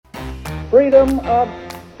freedom of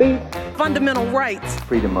speech, fundamental rights,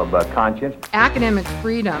 freedom of conscience, academic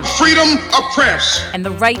freedom, freedom of press, and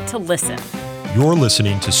the right to listen. You're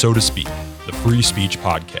listening to So to Speak, the Free Speech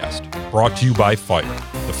Podcast, brought to you by FIRE,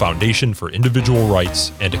 the Foundation for Individual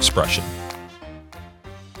Rights and Expression.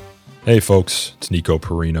 Hey folks, it's Nico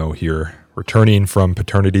Perino here, returning from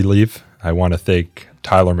paternity leave. I want to thank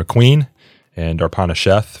Tyler McQueen and Arpana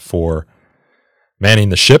Sheth for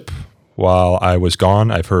manning the ship while I was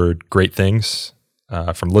gone. I've heard great things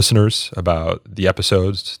from listeners about the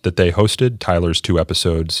episodes that they hosted. Tyler's 2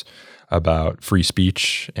 episodes about free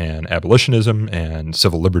speech and abolitionism and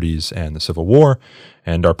civil liberties and the Civil War.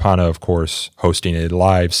 And Arpana, of course, hosting a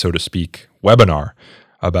live, so to speak, webinar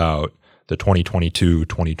about the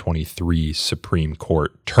 2022-2023 Supreme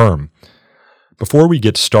Court term. Before we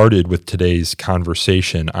get started with today's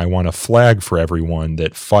conversation, I want to flag for everyone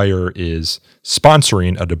that FIRE is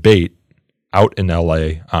sponsoring a debate out in LA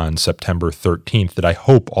on September 13th that I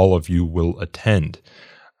hope all of you will attend.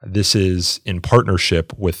 This is in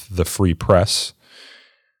partnership with the Free Press,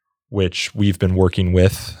 which we've been working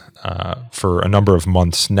with for a number of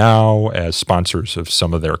months now as sponsors of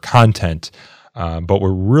some of their content. But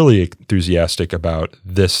we're really enthusiastic about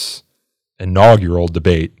this inaugural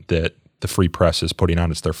debate that the Free Press is putting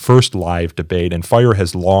on. It's their first live debate, and FIRE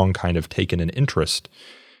has long kind of taken an interest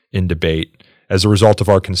in debate as a result of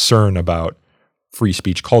our concern about free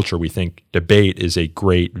speech culture. We think debate is a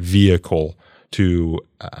great vehicle to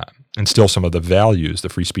instill some of the values, the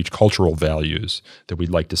free speech cultural values that we'd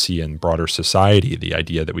like to see in broader society, the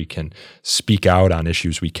idea that we can speak out on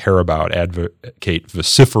issues we care about, advocate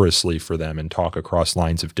vociferously for them, and talk across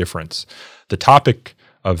lines of difference. The topic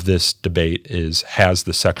of this debate is, has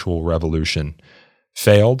the sexual revolution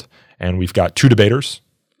failed? And we've got 2 debaters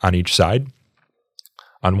on each side.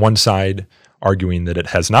 On one side, arguing that it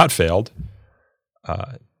has not failed,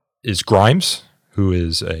 is Grimes, who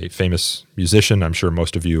is a famous musician. I'm sure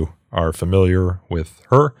most of you are familiar with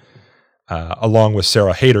her, along with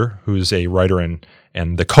Sarah Haider, who's a writer and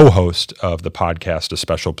the co-host of the podcast A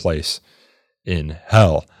Special Place in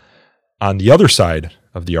Hell. On the other side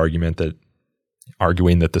of the argument, that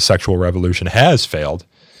arguing that the sexual revolution has failed,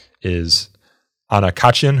 is Anna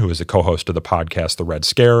Khachiyan, who is a co-host of the podcast The Red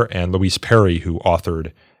Scare, and Louise Perry, who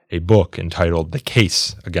authored a book entitled The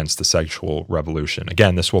Case Against the Sexual Revolution.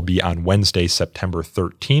 Again, this will be on Wednesday, September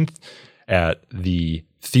 13th at the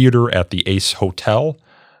theater at the Ace Hotel.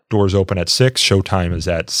 Doors open at 6, showtime is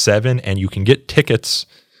at 7, and you can get tickets,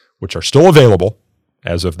 which are still available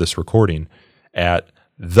as of this recording, at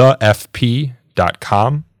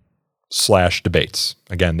thefp.com/debates.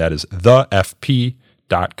 Again, that is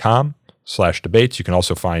thefp.com/debates. You can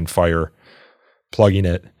also find FIRE plugging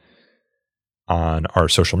it on our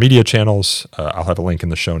social media channels. I'll have a link in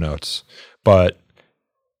the show notes. But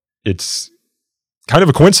it's kind of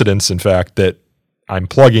a coincidence, in fact, that I'm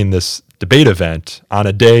plugging this debate event on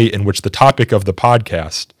a day in which the topic of the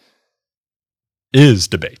podcast is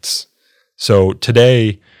debates. So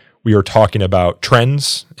today we are talking about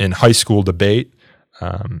trends in high school debate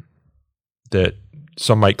that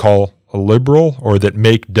some might call illiberal or that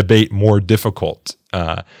make debate more difficult.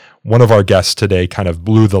 One of our guests today kind of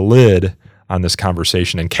blew the lid on this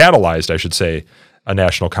conversation and catalyzed, I should say, a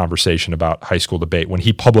national conversation about high school debate when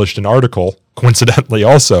he published an article, coincidentally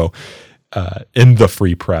also, in the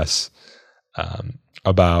Free Press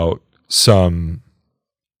about some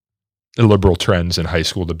illiberal trends in high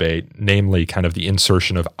school debate, namely kind of the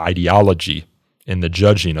insertion of ideology in the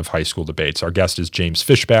judging of high school debates. Our guest is James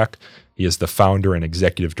Fishback. He is the founder and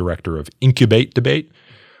executive director of Incubate Debate,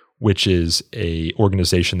 which is an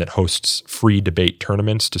organization that hosts free debate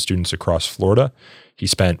tournaments to students across Florida. He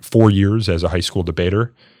spent 4 years as a high school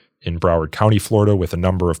debater in Broward County, Florida, with a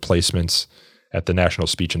number of placements at the National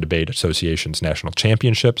Speech and Debate Association's national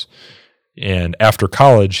championships. And after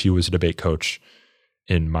college, he was a debate coach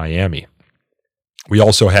in Miami. We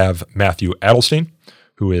also have Matthew Adelstein,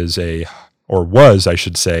 who is was, I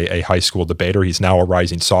should say, a high school debater. He's now a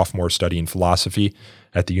rising sophomore studying philosophy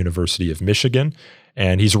at the University of Michigan.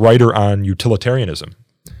 And he's a writer on utilitarianism.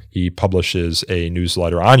 He publishes a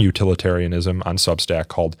newsletter on utilitarianism on Substack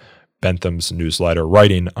called Bentham's Newsletter,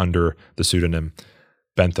 writing under the pseudonym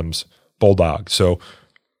Bentham's Bulldog. So,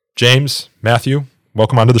 James, Matthew,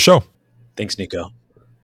 welcome onto the show. Thanks, Nico.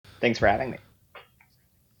 Thanks for having me.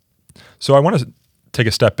 So I want to take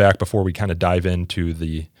a step back before we kind of dive into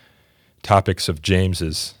the topics of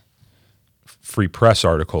James's Free Press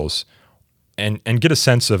articles and get a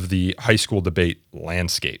sense of the high school debate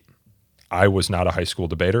landscape. I was not a high school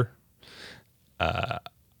debater. I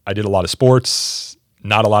did a lot of sports,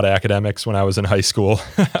 not a lot of academics when I was in high school.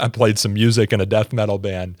 I played some music in a death metal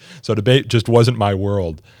band, so debate just wasn't my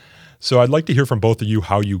world. So I'd like to hear from both of you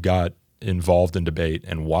how you got involved in debate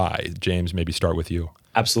and why. James, maybe start with you.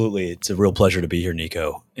 Absolutely. It's a real pleasure to be here,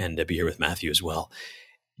 Nico, and to be here with Matthew as well.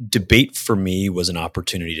 Debate for me was an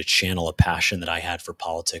opportunity to channel a passion that I had for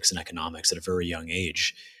politics and economics at a very young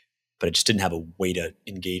age, but I just didn't have a way to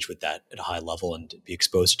engage with that at a high level and be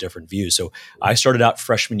exposed to different views. So I started out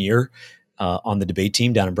freshman year on the debate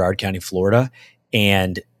team down in Broward County, Florida,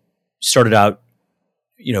 and started out,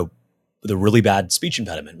 with a really bad speech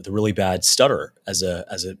impediment, with a really bad stutter as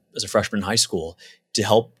a freshman in high school. To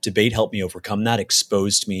help me overcome that,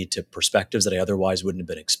 exposed me to perspectives that I otherwise wouldn't have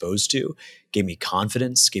been exposed to, gave me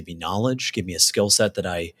confidence, gave me knowledge, gave me a skill set that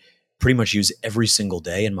I pretty much use every single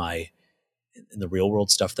day in the real world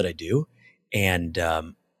stuff that I do. And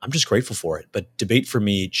I'm just grateful for it. But debate for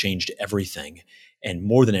me changed everything. And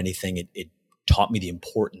more than anything, it taught me the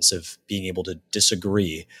importance of being able to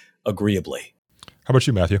disagree agreeably. How about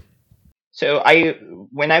you, Matthew? So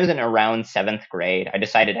when I was in around 7th grade, I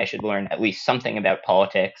decided I should learn at least something about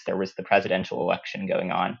politics. There was the presidential election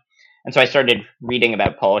going on. And so I started reading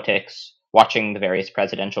about politics, watching the various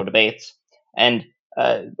presidential debates, and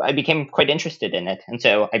I became quite interested in it. And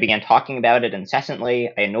so I began talking about it incessantly.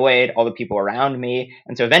 I annoyed all the people around me.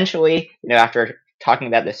 And so eventually, after talking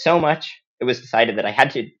about this so much, it was decided that I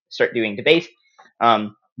had to start doing debate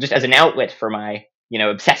just as an outlet for my,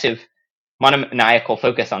 obsessive monomaniacal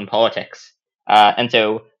focus on politics. And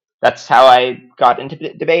so that's how I got into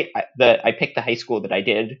debate. I picked the high school that I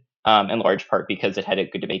did in large part because it had a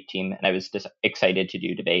good debate team, and I was just excited to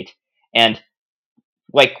do debate. And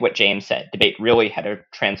like what James said, debate really had a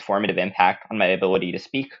transformative impact on my ability to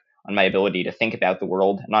speak, on my ability to think about the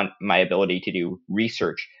world, and on my ability to do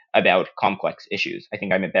research about complex issues. I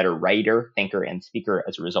think I'm a better writer, thinker, and speaker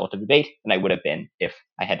as a result of debate than I would have been if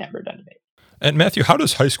I had never done debate. And Matthew, how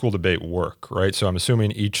does high school debate work, right? So I'm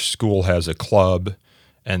assuming each school has a club,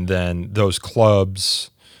 and then those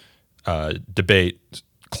clubs debate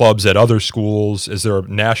clubs at other schools. Is there a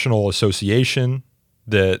national association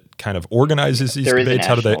that kind of organizes these debates?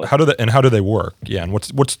 How do they work? Yeah, and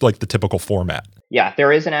what's like the typical format? Yeah,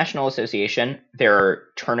 there is a national association. There are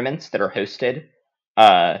tournaments that are hosted,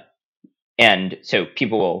 and so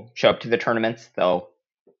people will show up to the tournaments. They'll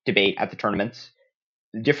debate at the tournaments.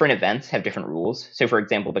 Different events have different rules. So, for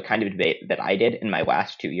example, the kind of debate that I did in my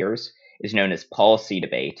last 2 years is known as policy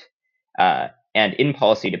debate. And in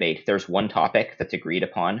policy debate, there's one topic that's agreed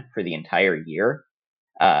upon for the entire year.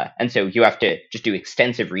 And so you have to just do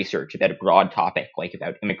extensive research about a broad topic, like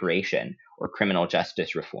about immigration or criminal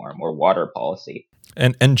justice reform or water policy.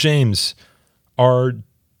 And James, are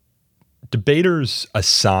debaters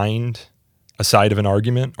assigned a side of an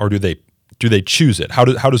argument, or do they choose it? How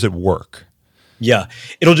does it work? Yeah,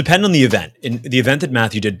 it'll depend on the event. In the event that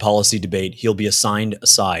Matthew did, policy debate, he'll be assigned a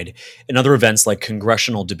side. In other events like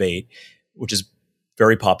congressional debate, which is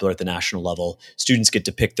very popular at the national level, students get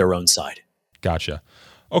to pick their own side. Gotcha.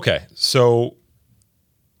 Okay, so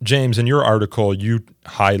James, in your article, you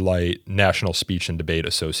highlight National Speech and Debate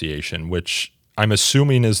Association, which I'm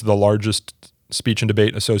assuming is the largest speech and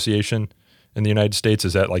debate association in the United States.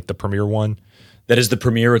 Is that like the premier one? That is the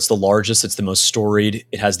premier. It's the largest. It's the most storied.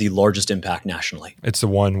 It has the largest impact nationally. It's the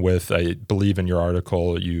one with, I believe in your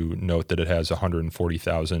article, you note that it has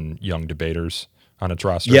 140,000 young debaters on its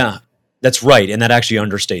roster. Yeah, that's right. And that actually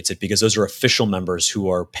understates it because those are official members who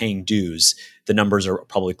are paying dues. The numbers are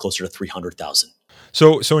probably closer to 300,000.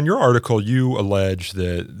 So in your article, you allege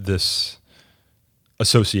that this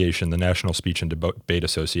association, the National Speech and Debate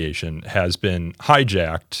Association, has been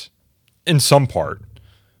hijacked in some part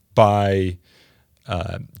by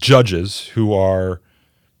judges who are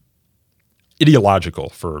ideological,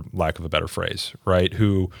 for lack of a better phrase, right?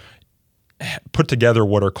 Who put together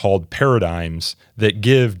what are called paradigms that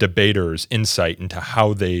give debaters insight into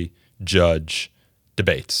how they judge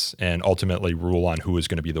debates and ultimately rule on who is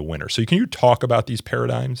going to be the winner. So can you talk about these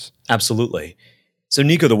paradigms? Absolutely. So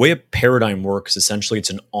Nico, the way a paradigm works, essentially it's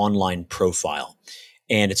an online profile.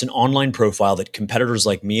 And it's an online profile that competitors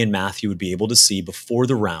like me and Matthew would be able to see before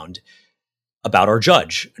the round about our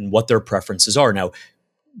judge and what their preferences are. Now,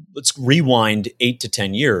 let's rewind 8 to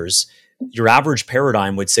 10 years. Your average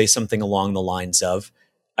paradigm would say something along the lines of,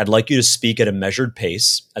 I'd like you to speak at a measured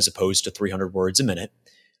pace as opposed to 300 words a minute.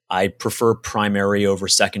 I prefer primary over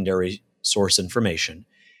secondary source information.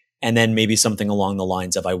 And then maybe something along the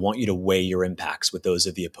lines of, I want you to weigh your impacts with those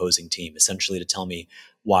of the opposing team, essentially to tell me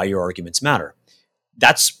why your arguments matter.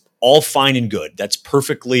 That's all fine and good. That's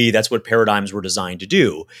what paradigms were designed to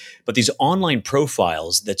do. But these online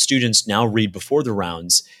profiles that students now read before the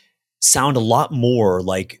rounds sound a lot more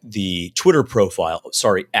like the Twitter profile,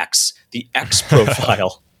 the X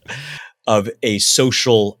profile of a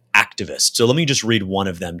social activist. So let me just read one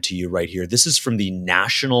of them to you right here. This is from the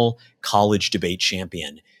National College Debate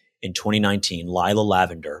Champion in 2019, Lila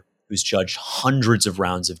Lavender, who's judged hundreds of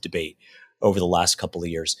rounds of debate over the last couple of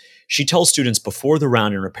years. She tells students before the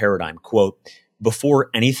round in her paradigm, quote, "Before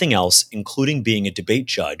anything else, including being a debate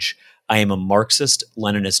judge, I am a Marxist,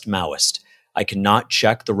 Leninist, Maoist. I cannot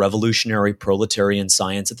check the revolutionary proletarian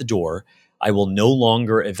science at the door. I will no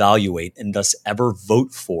longer evaluate and thus ever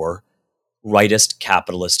vote for rightist,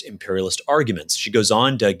 capitalist, imperialist arguments." She goes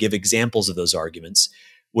on to give examples of those arguments,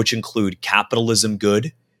 which include capitalism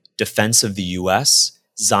good, defense of the U.S.,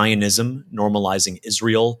 Zionism, normalizing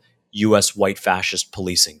Israel, U.S. white fascist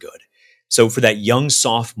policing good. So for that young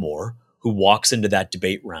sophomore who walks into that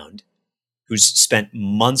debate round, who's spent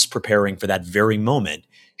months preparing for that very moment,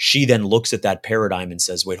 she then looks at that paradigm and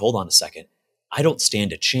says, wait, hold on a second. I don't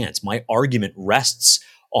stand a chance. My argument rests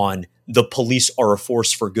on the police are a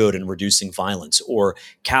force for good in reducing violence, or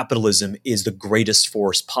capitalism is the greatest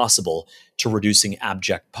force possible to reducing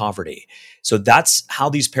abject poverty. So that's how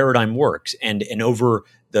these paradigm works. And over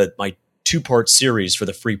my two-part series for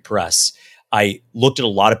the Free Press, I looked at a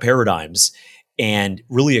lot of paradigms and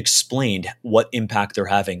really explained what impact they're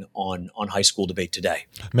having on high school debate today.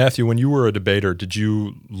 Matthew, when you were a debater, did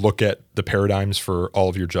you look at the paradigms for all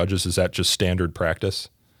of your judges? Is that just standard practice?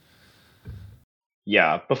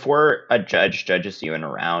 Yeah, before a judge judges you in a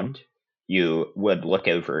round, you would look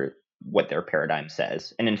over what their paradigm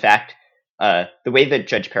says. And in fact, the way that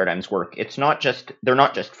judge paradigms work, they're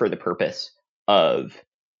not just for the purpose of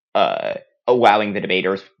allowing the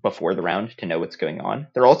debaters before the round to know what's going on.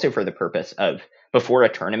 They're also for the purpose of, before a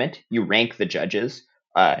tournament, you rank the judges,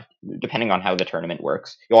 depending on how the tournament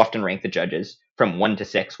works. You'll often rank the judges from 1 to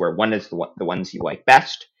 6, where 1 is the ones you like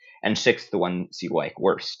best, and 6 the ones you like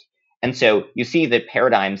worst. And so you see the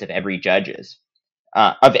paradigms of every judge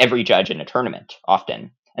in a tournament often.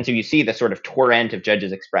 And so you see the sort of torrent of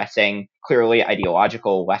judges expressing clearly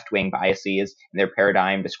ideological left-wing biases in their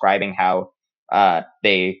paradigm, describing how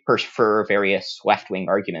they prefer various left-wing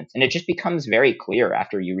arguments. And it just becomes very clear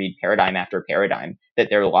after you read paradigm after paradigm that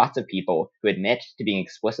there are lots of people who admit to being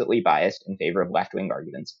explicitly biased in favor of left-wing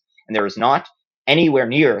arguments. And there is not anywhere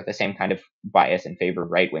near the same kind of bias in favor of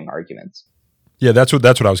right-wing arguments. Yeah, that's what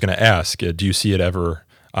I was going to ask. Do you see it ever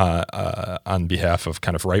on behalf of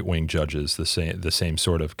kind of right-wing judges, the same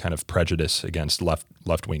sort of kind of prejudice against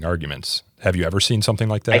left-wing arguments? Have you ever seen something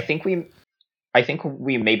like that? I think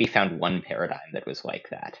we maybe found one paradigm that was like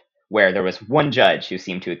that, where there was one judge who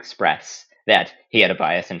seemed to express that he had a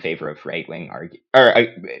bias in favor of right-wing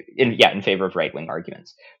in favor of right-wing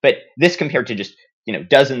arguments. But this compared to just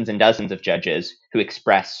dozens and dozens of judges who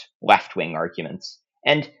express left-wing arguments.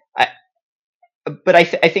 But I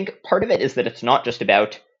think part of it is that it's not just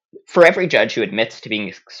about, for every judge who admits to being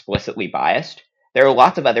explicitly biased, there are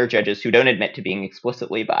lots of other judges who don't admit to being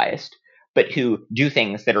explicitly biased, but who do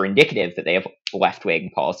things that are indicative that they have left-wing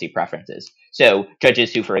policy preferences. So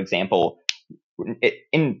judges who, for example,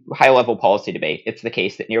 in high-level policy debate, it's the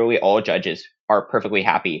case that nearly all judges are perfectly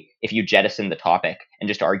happy if you jettison the topic and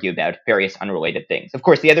just argue about various unrelated things. Of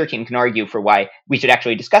course, the other team can argue for why we should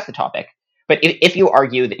actually discuss the topic, but if you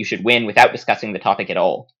argue that you should win without discussing the topic at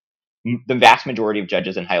all, the vast majority of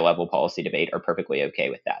judges in high-level policy debate are perfectly okay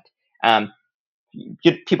with that.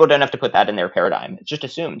 People don't have to put that in their paradigm. It's just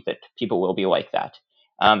assumed that people will be like that.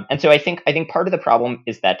 And so I think part of the problem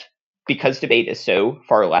is that because debate is so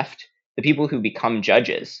far left, the people who become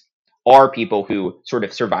judges are people who sort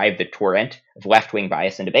of survive the torrent of left-wing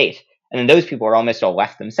bias in debate. And then those people are almost all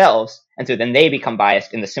left themselves. And so then they become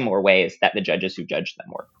biased in the similar ways that the judges who judge them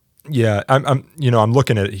were. Yeah, I'm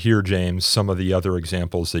looking at it here, James, some of the other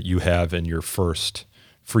examples that you have in your first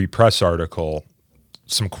Free Press article,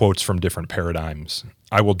 some quotes from different paradigms.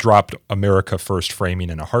 I will drop America First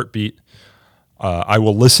framing in a heartbeat. I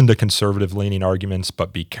will listen to conservative-leaning arguments,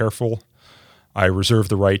 but be careful. I reserve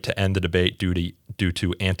the right to end the debate due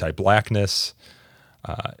to anti-blackness.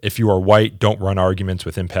 If you are white, don't run arguments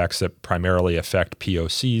with impacts that primarily affect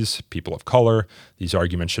POCs, people of color. These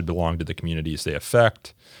arguments should belong to the communities they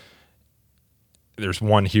affect. There's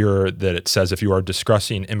one here that it says, if you are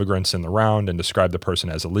discussing immigrants in the round and describe the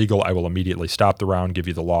person as illegal, I will immediately stop the round, give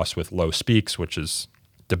you the loss with low speaks, which is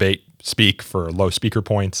debate speak for low speaker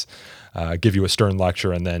points, give you a stern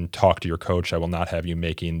lecture, and then talk to your coach. I will not have you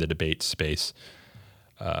making the debate space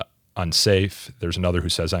unsafe. There's another who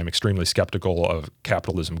says, I'm extremely skeptical of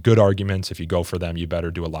capitalism good arguments. If you go for them, you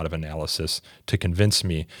better do a lot of analysis to convince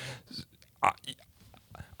me.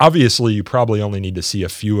 Obviously, you probably only need to see a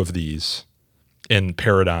few of these in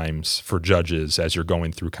paradigms for judges as you're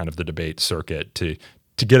going through kind of the debate circuit to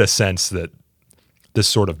get a sense that this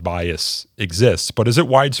sort of bias exists. But is it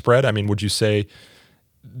widespread? I mean, would you say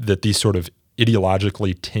that these sort of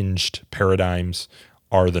ideologically tinged paradigms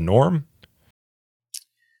are the norm?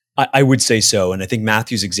 I would say so. And I think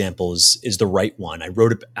Matthew's example is the right one. I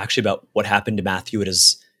wrote actually about what happened to Matthew at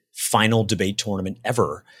his final debate tournament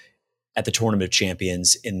ever at the Tournament of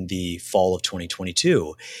Champions in the fall of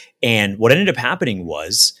 2022. And what ended up happening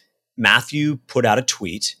was Matthew put out a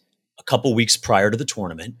tweet a couple weeks prior to the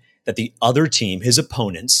tournament that the other team, his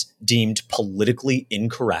opponents, deemed politically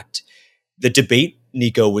incorrect. The debate,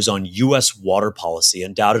 Nico, was on U.S. water policy,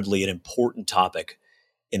 undoubtedly an important topic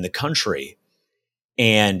in the country.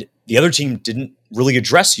 And the other team didn't really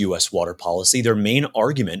address U.S. water policy. Their main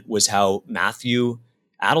argument was how Matthew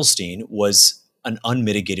Adelstein was an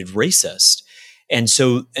unmitigated racist. And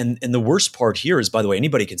so, and the worst part here is, by the way,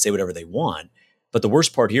 anybody can say whatever they want, but the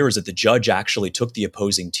worst part here is that the judge actually took the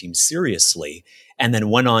opposing team seriously and then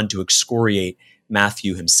went on to excoriate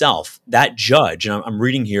Matthew himself. That judge, and I'm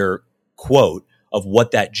reading here, quote, of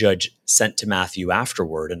what that judge sent to Matthew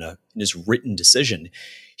afterward in his written decision.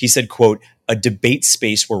 He said, quote, "A debate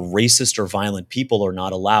space where racist or violent people are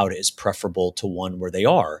not allowed is preferable to one where they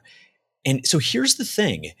are." And so here's the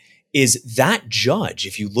thing, is that judge,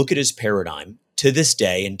 if you look at his paradigm to this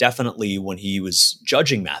day, and definitely when he was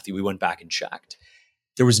judging Matthew, we went back and checked,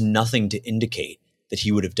 there was nothing to indicate that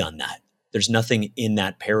he would have done that. There's nothing in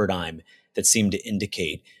that paradigm that seemed to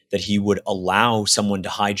indicate that he would allow someone to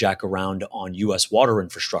hijack around on U.S. water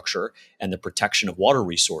infrastructure and the protection of water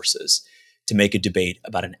resources to make a debate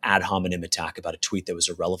about an ad hominem attack about a tweet that was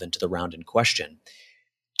irrelevant to the round in question.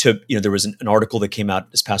 There was an article that came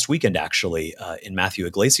out this past weekend, actually, in Matthew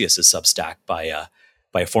Iglesias' Substack by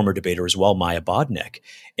a former debater as well, Maya Bodnick,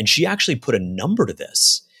 and she actually put a number to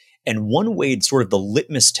this. And one way, sort of the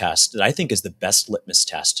litmus test that I think is the best litmus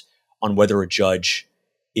test on whether a judge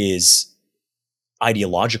is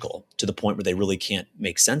ideological to the point where they really can't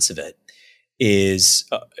make sense of it is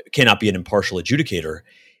cannot be an impartial adjudicator,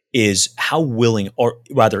 is how willing, or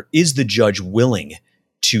rather, is the judge willing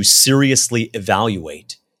to seriously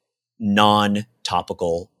evaluate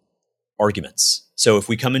non-topical arguments? So if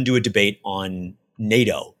we come into a debate on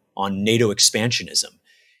NATO expansionism,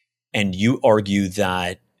 and you argue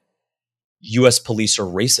that U.S. police are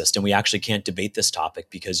racist, and we actually can't debate this topic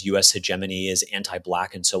because U.S. hegemony is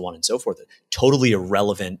anti-Black and so on and so forth, a totally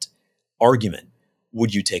irrelevant argument,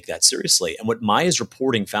 would you take that seriously? And what Maya's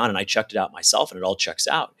reporting found, and I checked it out myself and it all checks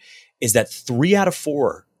out, is that 3 out of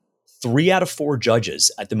 4 judges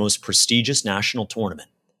at the most prestigious national tournament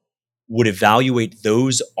would evaluate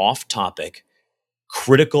those off-topic,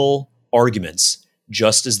 critical arguments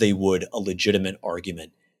just as they would a legitimate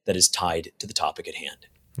argument that is tied to the topic at hand.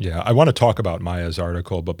 Yeah, I want to talk about Maya's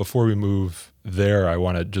article, but before we move there, I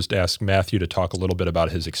want to just ask Matthew to talk a little bit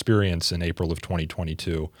about his experience in April of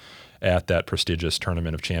 2022 at that prestigious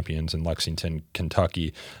Tournament of Champions in Lexington,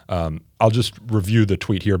 Kentucky. I'll just review the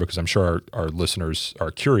tweet here because I'm sure our listeners are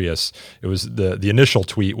curious. It was the initial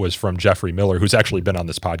tweet was from Jeffrey Miller, who's actually been on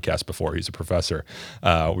this podcast before. He's a professor.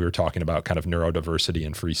 We were talking about kind of neurodiversity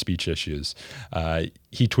and free speech issues.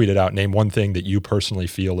 He tweeted out, "Name one thing that you personally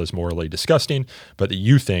feel is morally disgusting, but that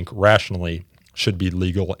you think rationally should be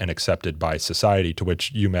legal and accepted by society," to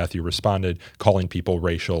which you, Matthew, responded, calling people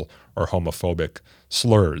racial or homophobic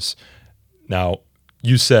slurs. Now,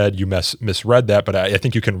 you said you misread that, but I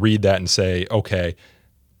think you can read that and say, okay,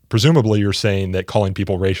 presumably you're saying that calling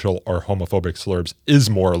people racial or homophobic slurs is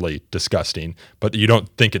morally disgusting, but you don't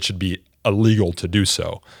think it should be illegal to do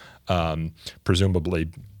so. Presumably,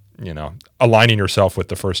 aligning yourself with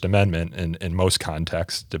the First Amendment in most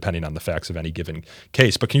contexts, depending on the facts of any given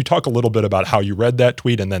case. But can you talk a little bit about how you read that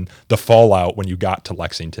tweet and then the fallout when you got to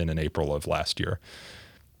Lexington in April of last year?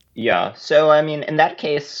 Yeah. So, I mean, in that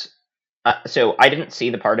case, so I didn't see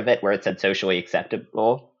the part of it where it said socially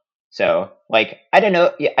acceptable. So, I don't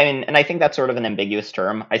know. Yeah, I mean, and I think that's sort of an ambiguous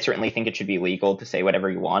term. I certainly think it should be legal to say whatever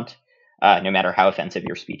you want, no matter how offensive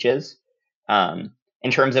your speech is.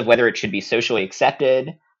 In terms of whether it should be socially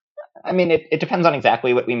accepted, I mean, it depends on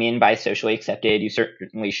exactly what we mean by socially accepted. You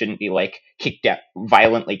certainly shouldn't be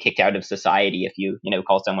violently kicked out of society if you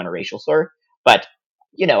call someone a racial slur. But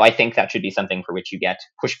I think that should be something for which you get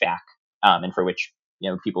pushback, and for which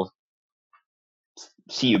people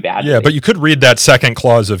see you badly. Yeah, but you could read that second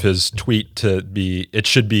clause of his tweet to be, it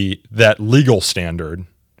should be that legal standard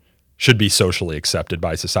should be socially accepted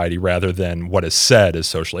by society rather than what is said is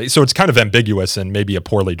socially. So it's kind of ambiguous and maybe a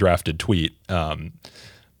poorly drafted tweet.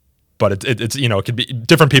 But it's it could be,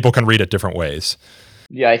 different people can read it different ways.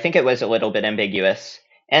 Yeah, I think it was a little bit ambiguous.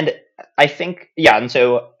 And I think, yeah, and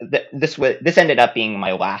so this ended up being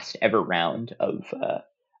my last ever round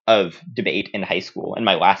of debate in high school, and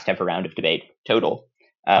my last ever round of debate total,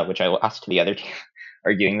 which I lost to the other team,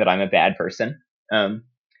 arguing that I'm a bad person. And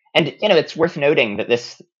it's worth noting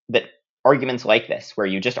that arguments like this, where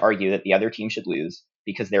you just argue that the other team should lose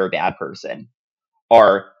because they're a bad person,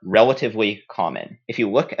 are relatively common. If you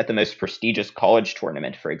look at the most prestigious college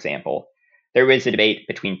tournament, for example, there was a debate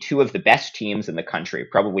between two of the best teams in the country,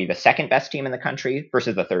 probably the second best team in the country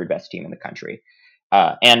versus the third best team in the country.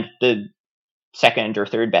 And the second or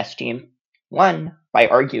third best team won by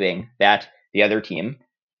arguing that the other team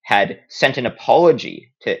had sent an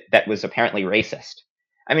apology that was apparently racist.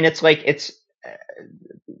 I mean, it's like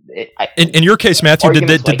in your case, Matthew,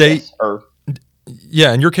 did they?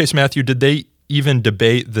 Yeah, in your case, Matthew, did they even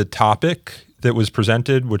debate the topic that was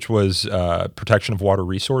presented, which was protection of water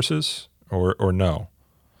resources, or no?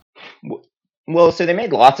 Well, so they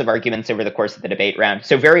made lots of arguments over the course of the debate round.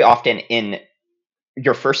 So very often in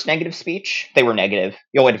your first negative speech, they were negative.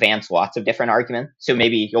 You'll advance lots of different arguments. So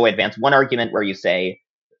maybe you'll advance one argument where you say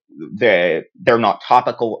they're not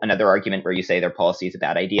topical, another argument where you say their policy is a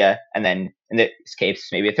bad idea, and then in this case,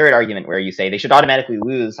 maybe a third argument where you say they should automatically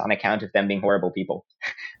lose on account of them being horrible people.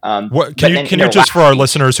 Can you just, for our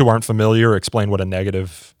listeners who aren't familiar, explain what a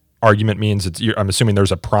negative argument means? I'm assuming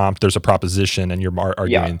there's a prompt, there's a proposition, and you're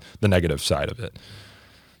arguing the negative side of it.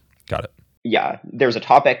 Got it. Yeah, there's a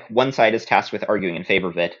topic. One side is tasked with arguing in favor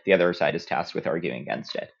of it. The other side is tasked with arguing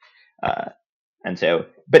against it.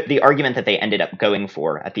 But the argument that they ended up going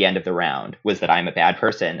for at the end of the round was that I'm a bad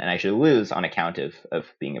person and I should lose on account of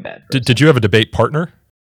being a bad person. Did you have a debate partner?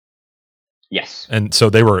 Yes. And so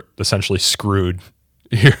they were essentially screwed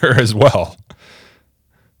here as well.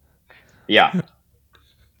 Yeah.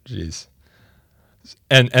 Jeez.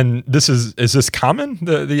 And this is this common?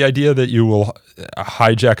 The idea that you will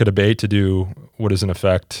hijack a debate to do what is in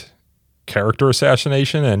effect character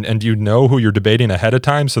assassination, and do you know who you're debating ahead of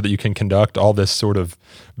time so that you can conduct all this sort of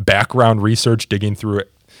background research, digging through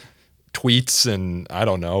tweets and, I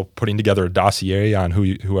don't know, putting together a dossier on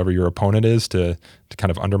whoever your opponent is to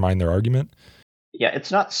kind of undermine their argument? Yeah,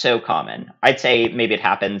 it's not so common. I'd say maybe it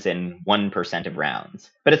happens in 1% of rounds,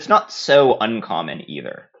 but it's not so uncommon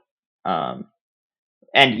either.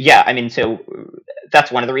 And yeah, I mean, so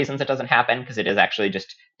that's one of the reasons it doesn't happen, because it is actually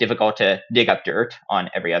just difficult to dig up dirt on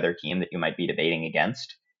every other team that you might be debating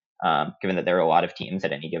against, given that there are a lot of teams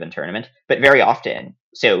at any given tournament. But very often,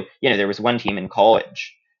 so, there was one team in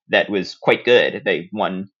college that was quite good. They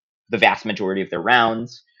won the vast majority of their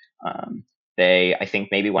rounds. I think,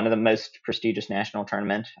 maybe one of the most prestigious national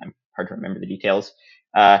tournament. I'm hard to remember the details.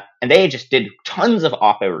 And they just did tons of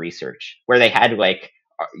oppo research where they had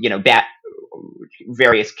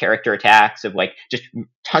various character attacks of just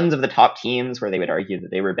tons of the top teams where they would argue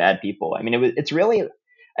that they were bad people. I mean, it's really,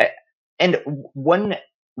 and one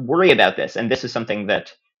worry about this, and this is something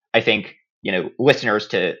that I think, listeners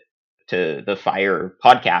to the FIRE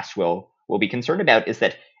podcast will be concerned about, is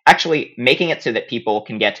that actually making it so that people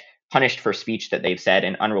can get punished for speech that they've said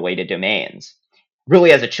in unrelated domains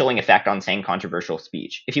really has a chilling effect on saying controversial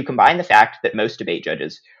speech. If you combine the fact that most debate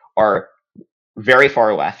judges are very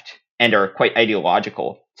far left and are quite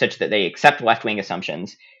ideological, such that they accept left-wing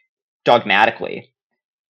assumptions dogmatically,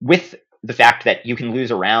 with the fact that you can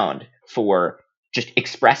lose a round for just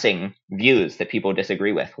expressing views that people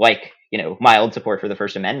disagree with, like, mild support for the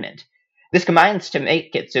First Amendment. This combines to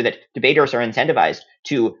make it so that debaters are incentivized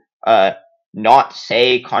to not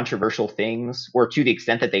say controversial things, or to the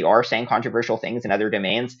extent that they are saying controversial things in other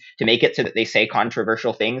domains, to make it so that they say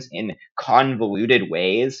controversial things in convoluted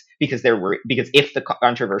ways, because if the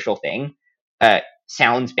controversial thing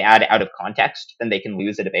sounds bad out of context, then they can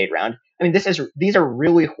lose a debate round. I mean, these are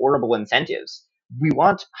really horrible incentives. We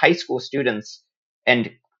want high school students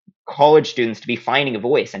and college students to be finding a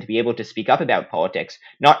voice and to be able to speak up about politics,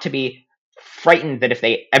 not to be frightened that if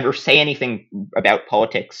they ever say anything about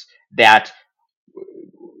politics that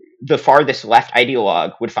the farthest left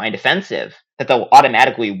ideologue would find offensive, that they'll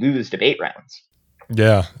automatically lose debate rounds.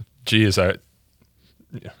 Yeah. Geez, I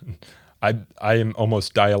am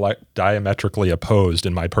almost diametrically opposed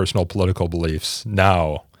in my personal political beliefs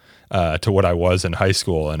now to what I was in high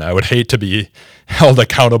school, and I would hate to be held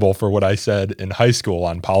accountable for what I said in high school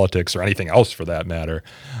on politics or anything else for that matter,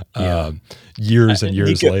 years and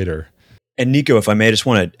years later. And Nico, if I may, I just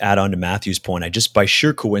want to add on to Matthew's point. I just, by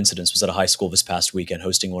sheer coincidence, was at a high school this past weekend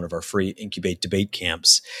hosting one of our free Incubate debate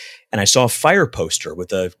camps. And I saw a FIRE poster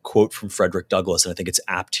with a quote from Frederick Douglass, and I think it's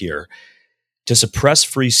apt here. To suppress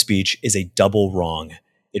free speech is a double wrong.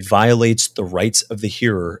 It violates the rights of the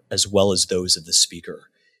hearer as well as those of the speaker.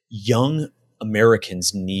 Young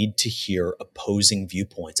Americans need to hear opposing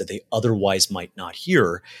viewpoints that they otherwise might not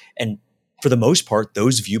hear. And for the most part,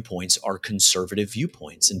 those viewpoints are conservative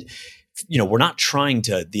viewpoints. And, we're not trying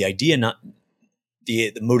to, the idea, not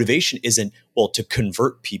the motivation isn't, well, to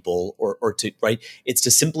convert people or to, right? It's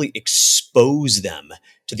to simply expose them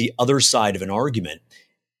to the other side of an argument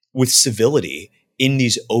with civility in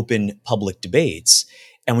these open public debates.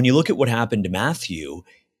 And when you look at what happened to Matthew,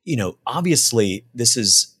 obviously this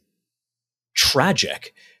is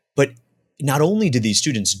tragic, but not only did these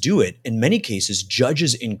students do it, in many cases,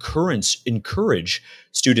 judges encourage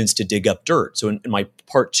students to dig up dirt. So in my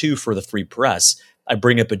part 2 for the Free Press, I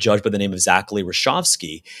bring up a judge by the name of Zachary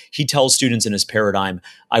Rashovsky. He tells students in his paradigm,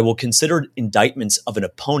 I will consider indictments of an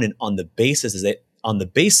opponent on the basis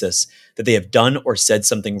that they have done or said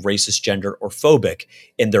something racist, gender, or phobic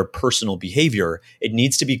in their personal behavior. It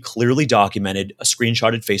needs to be clearly documented, a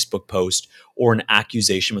screenshotted Facebook post, or an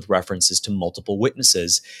accusation with references to multiple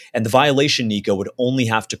witnesses. And the violation, Nico, would only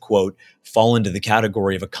have to, quote, fall into the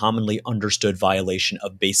category of a commonly understood violation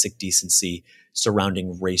of basic decency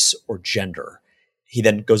surrounding race or gender. He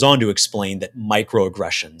then goes on to explain that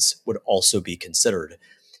microaggressions would also be considered.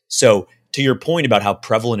 So to your point about how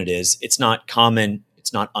prevalent it is, it's not common,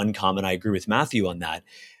 it's not uncommon. I agree with Matthew on that,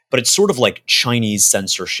 but it's sort of like Chinese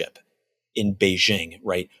censorship in Beijing,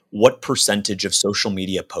 right? What percentage of social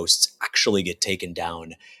media posts actually get taken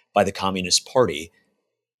down by the Communist Party?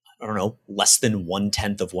 I don't know, less than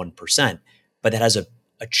 0.1%, but that has a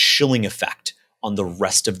chilling effect on the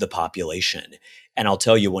rest of the population. And I'll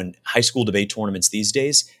tell you, when high school debate tournaments these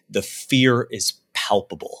days, the fear is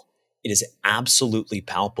palpable. It is absolutely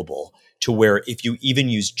palpable, to where if you even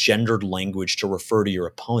use gendered language to refer to your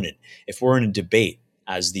opponent, if we're in a debate,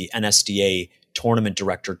 as the NSDA tournament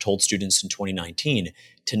director told students in 2019,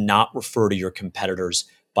 to not refer to your competitors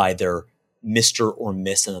by their Mr. or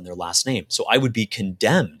Miss and then their last name. So I would be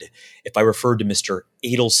condemned if I referred to Mr.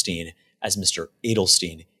 Edelstein as Mr.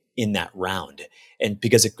 Edelstein in that round. And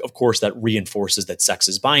because, of course, that reinforces that sex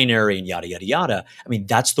is binary and yada, yada, yada. I mean,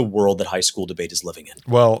 that's the world that high school debate is living in.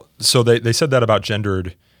 Well, so they said that about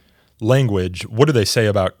gendered language. What do they say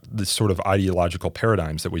about the sort of ideological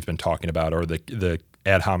paradigms that we've been talking about, or the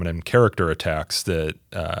ad hominem character attacks that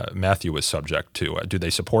Matthew was subject to? Do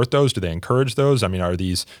they support those? Do they encourage those? I mean, are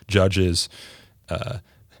these judges kind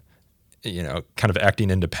of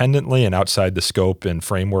acting independently and outside the scope and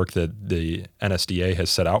framework that the NSDA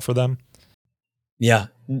has set out for them? Yeah,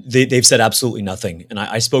 they've said absolutely nothing. And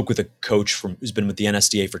I spoke with a coach who's been with the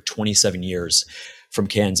NSDA for 27 years from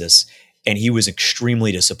Kansas, and he was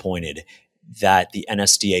extremely disappointed that the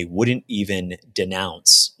NSDA wouldn't even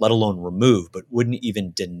denounce, let alone remove, but wouldn't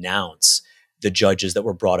even denounce the judges that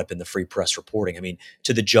were brought up in the Free Press reporting. I mean,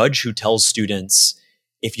 to the judge who tells students,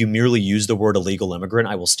 if you merely use the word illegal immigrant,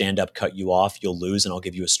 I will stand up, cut you off, you'll lose, and I'll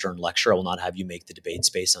give you a stern lecture. I will not have you make the debate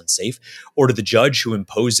space unsafe. Or to the judge who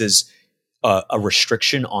imposes a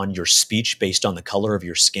restriction on your speech based on the color of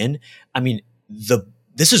your skin. I mean,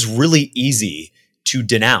 this is really easy to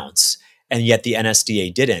denounce, and yet the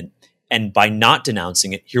NSDA didn't. And by not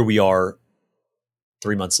denouncing it, here we are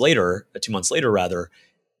 2 months later,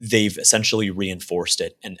 they've essentially reinforced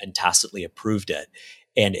it and tacitly approved it.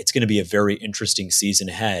 And it's going to be a very interesting season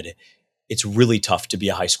ahead. It's really tough to be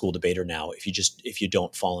a high school debater now if you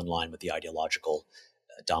don't fall in line with the ideological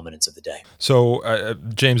dominance of the day. So,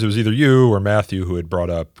 James, it was either you or Matthew who had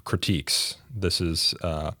brought up critiques. This is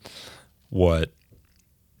what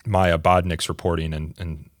Maya Bodnick's reporting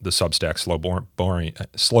in the Substack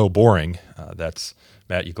Slow Boring. That's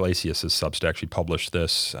Matt Yglesias' Substack. She published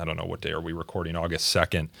this, I don't know what day are we recording, August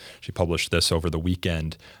 2nd. She published this over the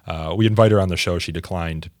weekend. We invited her on the show. She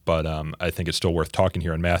declined, but I think it's still worth talking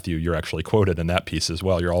here. And Matthew, you're actually quoted in that piece as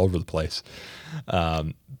well. You're all over the place.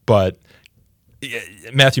 But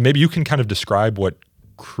Matthew, maybe you can kind of describe what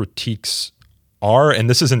critiques are. And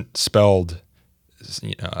this isn't spelled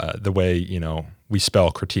the way, we spell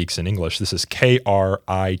critiques in English. This is Kritik,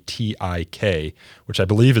 which I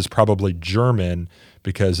believe is probably German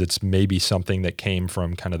because it's maybe something that came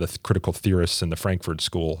from kind of the critical theorists in the Frankfurt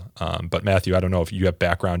School. But Matthew, I don't know if you have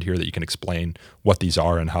background here that you can explain what these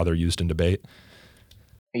are and how they're used in debate.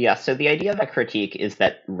 Yeah, so the idea of a critique is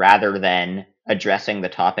that rather than addressing the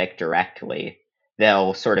topic directly,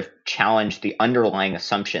 they'll sort of challenge the underlying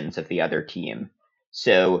assumptions of the other team.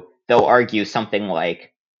 So they'll argue something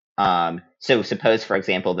like, so suppose, for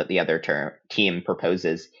example, that the other team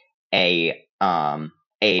proposes a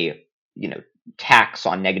tax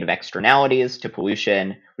on negative externalities to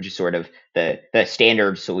pollution, which is sort of the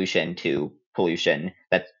standard solution to pollution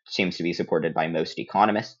that seems to be supported by most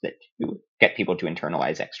economists, that get people to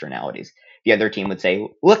internalize externalities. The other team would say,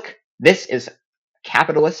 look, this is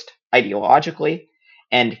capitalist ideologically,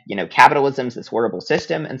 and capitalism's this horrible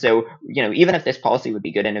system, and so even if this policy would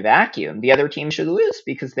be good in a vacuum, the other team should lose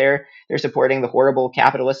because they're supporting the horrible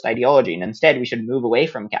capitalist ideology, and instead we should move away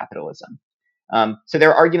from capitalism. So there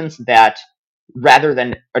are arguments that, rather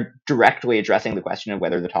than directly addressing the question of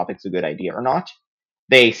whether the topic's a good idea or not,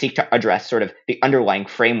 they seek to address sort of the underlying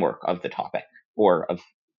framework of the topic or of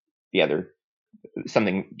the other,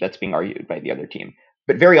 something that's being argued by the other team.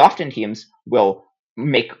 But very often teams will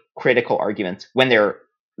make critical arguments when they're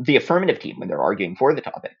the affirmative team, when they're arguing for the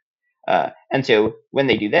topic. And so when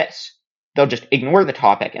they do this, they'll just ignore the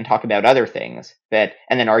topic and talk about other things and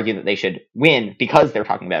then argue that they should win because they're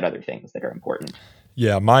talking about other things that are important.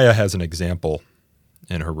 Yeah, Maya has an example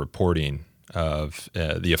in her reporting of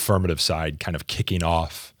the affirmative side kind of kicking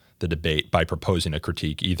off the debate by proposing a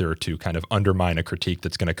critique, either to kind of undermine a critique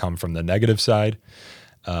that's going to come from the negative side,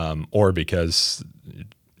 or because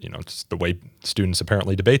it's the way students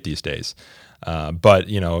apparently debate these days. But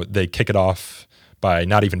they kick it off by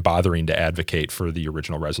not even bothering to advocate for the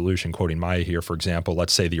original resolution. Quoting Maya here, for example,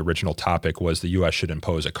 let's say the original topic was the U.S. should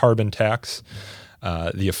impose a carbon tax.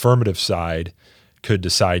 The affirmative side could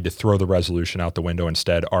decide to throw the resolution out the window,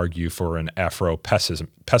 instead argue for an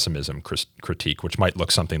Afro-pessimism critique, which might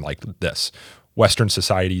look something like this. Western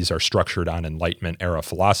societies are structured on Enlightenment-era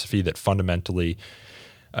philosophy that fundamentally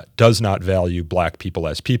does not value black people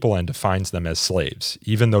as people and defines them as slaves.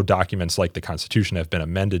 Even though documents like the Constitution have been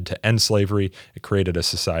amended to end slavery, it created a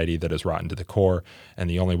society that is rotten to the core, and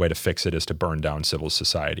the only way to fix it is to burn down civil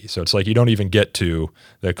society. So it's like you don't even get to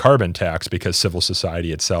the carbon tax because civil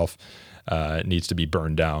society itself needs to be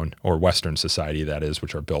burned down, or Western society, that is,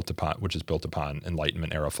 which is built upon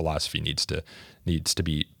Enlightenment-era philosophy, needs to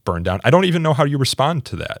be burned down. I don't even know how you respond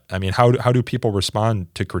to that. I mean, how do people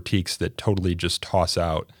respond to critiques that totally just toss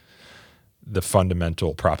out the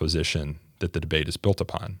fundamental proposition that the debate is built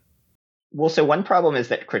upon? Well, so one problem is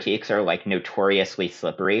that critiques are notoriously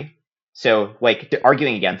slippery. So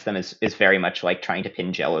arguing against them is very much like trying to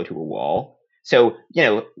pin Jello to a wall. So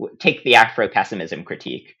take the Afro-pessimism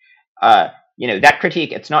critique. That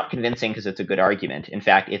critique, it's not convincing because it's a good argument. In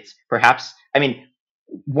fact, it's perhaps,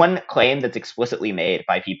 one claim that's explicitly made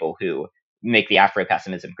by people who make the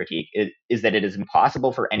Afro-pessimism critique is that it is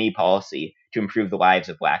impossible for any policy to improve the lives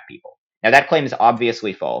of black people. Now, that claim is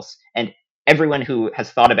obviously false, and everyone who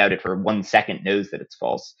has thought about it for 1 second knows that it's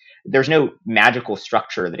false. There's no magical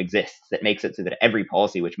structure that exists that makes it so that every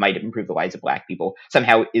policy which might improve the lives of black people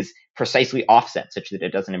somehow is precisely offset such that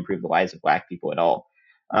it doesn't improve the lives of black people at all.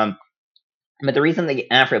 But the reason the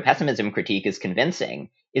Afro-pessimism critique is convincing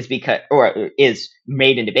is is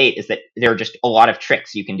made in debate is that there are just a lot of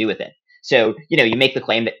tricks you can do with it. So, you make the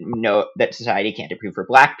claim that society can't improve for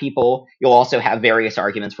black people. You'll also have various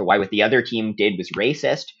arguments for why what the other team did was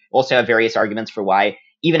racist. Also have various arguments for why,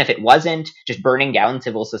 even if it wasn't, just burning down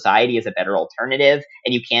civil society is a better alternative.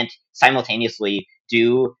 And you can't simultaneously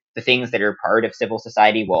do the things that are part of civil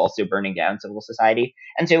society while also burning down civil society.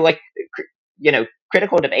 And so,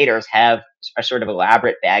 critical debaters have a sort of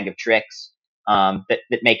elaborate bag of tricks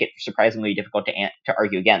that make it surprisingly difficult to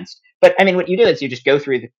argue against. But what you do is you just go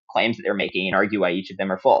through the claims that they're making and argue why each of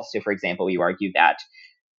them are false. So, for example, you argue that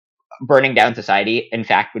burning down society, in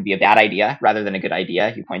fact, would be a bad idea rather than a good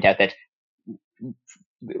idea. You point out that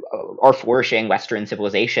our flourishing Western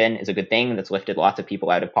civilization is a good thing that's lifted lots of people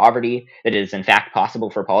out of poverty, that it is, in fact, possible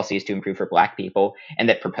for policies to improve for black people, and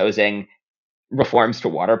that proposing reforms to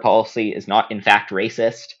water policy is not, in fact,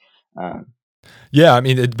 racist. Yeah,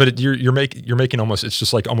 but you're making almost, it's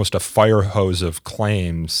just like almost a fire hose of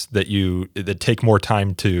claims that take more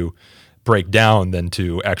time to break down than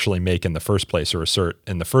to actually make in the first place or assert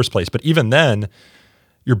in the first place. But even then,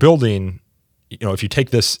 you're building, if you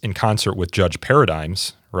take this in concert with judge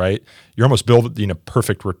paradigms, right, you're almost building a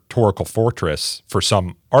perfect rhetorical fortress for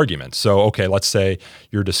some arguments. So, okay, let's say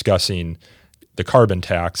you're discussing the carbon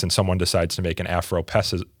tax and someone decides to make an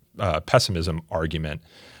Afro-pessimism argument.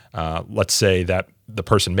 Let's say that the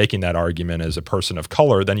person making that argument is a person of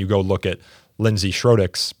color. Then you go look at Lindsay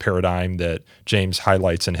Schroddick's paradigm that James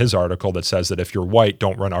highlights in his article that says that if you're white,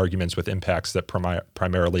 don't run arguments with impacts that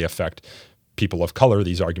primarily affect people of color.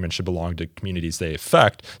 These arguments should belong to communities they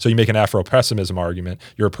affect. So you make an Afro-pessimism argument.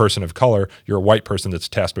 You're a person of color. You're a white person that's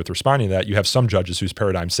tasked with responding to that. You have some judges whose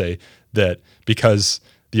paradigms say that because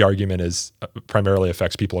the argument is primarily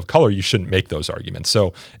affects people of color, you shouldn't make those arguments.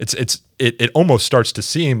 So it almost starts to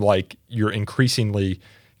seem like you're increasingly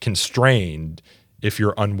constrained if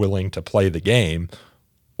you're unwilling to play the game,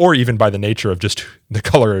 or even by the nature of just the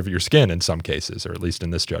color of your skin in some cases, or at least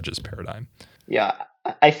in this judge's paradigm. Yeah,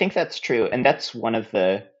 I think that's true. And that's one of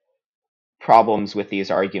the problems with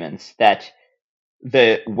these arguments, that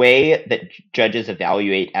the way that judges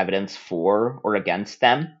evaluate evidence for or against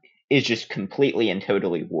them is just completely and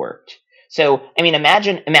totally warped. So, I mean,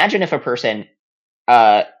 imagine if a person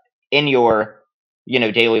in your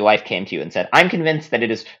daily life came to you and said, "I'm convinced that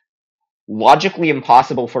it is logically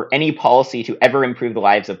impossible for any policy to ever improve the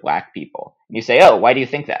lives of Black people." And you say, "Oh, why do you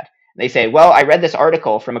think that?" And they say, "Well, I read this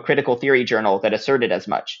article from a critical theory journal that asserted as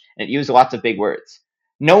much, and it used lots of big words."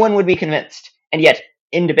 No one would be convinced. And yet,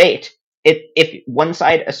 in debate, if one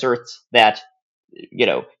side asserts that,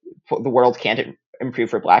 the world can't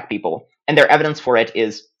improve for Black people, and their evidence for it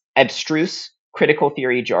is abstruse critical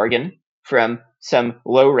theory jargon from some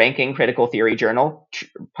low-ranking critical theory journal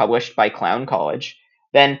published by Clown College,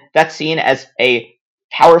 then that's seen as a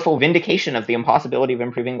powerful vindication of the impossibility of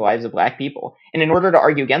improving the lives of Black people. And in order to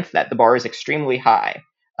argue against that, the bar is extremely high.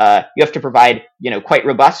 You have to provide, quite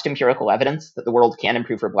robust empirical evidence that the world can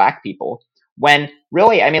improve for Black people. When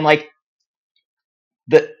really, I mean, like,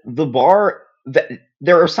 the bar,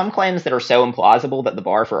 there are some claims that are so implausible that the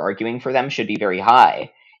bar for arguing for them should be very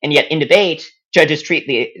high. And yet in debate, judges treat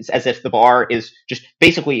these as if the bar is just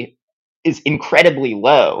basically is incredibly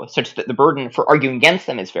low, such that the burden for arguing against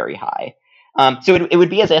them is very high. So it would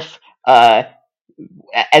be as if,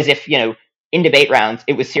 in debate rounds,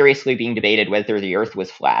 it was seriously being debated whether the earth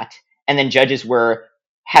was flat. And then judges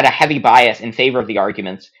had a heavy bias in favor of the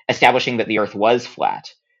arguments, establishing that the earth was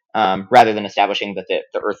flat, rather than establishing that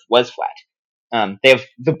the earth was flat. They have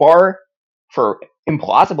the bar for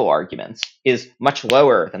implausible arguments is much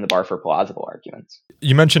lower than the bar for plausible arguments.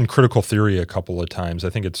 You mentioned critical theory a couple of times.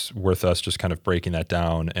 I think it's worth us just kind of breaking that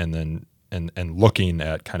down and then and looking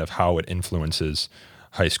at kind of how it influences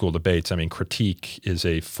high school debates. I mean, critique is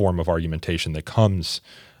a form of argumentation that comes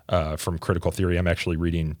from critical theory. I'm actually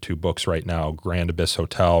reading 2 books right now, Grand Abyss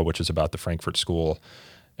Hotel, which is about the Frankfurt School,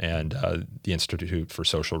 and the Institute for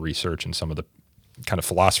Social Research, and some of the kind of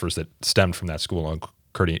philosophers that stemmed from that school,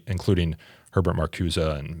 including Herbert Marcuse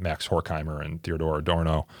and Max Horkheimer and Theodor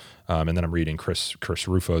Adorno. And then I'm reading Chris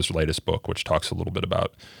Rufo's latest book, which talks a little bit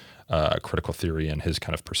about critical theory and his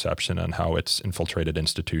kind of perception on how it's infiltrated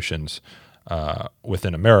institutions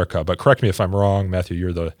within America. But correct me if I'm wrong, Matthew,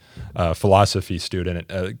 you're the philosophy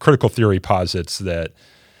student. Critical theory posits that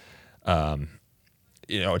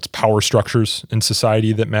it's power structures in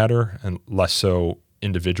society that matter, and less so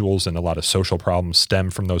individuals, and a lot of social problems stem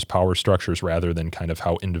from those power structures rather than kind of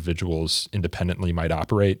how individuals independently might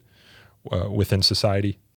operate within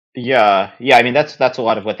society. Yeah. I mean, that's a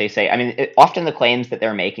lot of what they say. I mean, often the claims that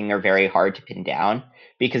they're making are very hard to pin down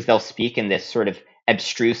because they'll speak in this sort of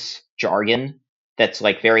abstruse jargon that's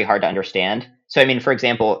like very hard to understand. So, I mean, for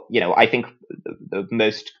example, I think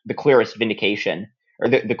the clearest vindication, or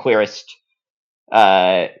the clearest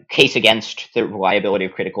case against the reliability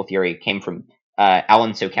of critical theory came from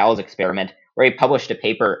Alan Sokal's experiment, where he published a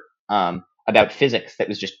paper about physics that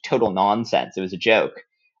was just total nonsense. It was a joke,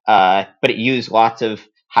 but it used lots of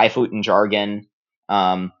highfalutin jargon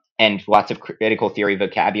and lots of critical theory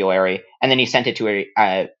vocabulary. And then he sent it to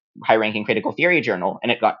a high-ranking critical theory journal,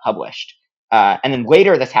 and it got published. And then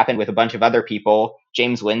later, this happened with a bunch of other people: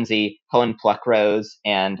 James Lindsay, Helen Pluckrose,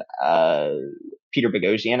 and Peter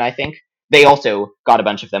Boghossian, I think. They also got a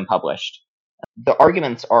bunch of them published. The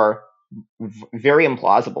arguments are very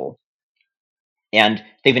implausible, and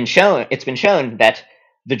it's been shown that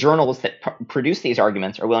the journals that produce these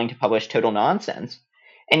arguments are willing to publish total nonsense,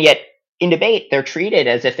 and yet in debate they're treated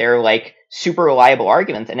as if they're like super reliable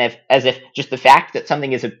arguments, and as if just the fact that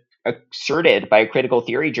something is asserted by a critical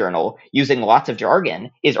theory journal using lots of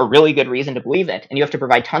jargon is a really good reason to believe it, and you have to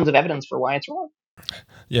provide tons of evidence for why it's wrong.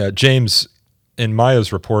 Yeah, James, in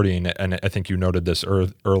Maya's reporting, and I think you noted this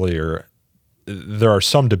earlier, there are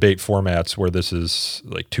some debate formats where this is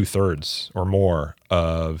like 2/3 or more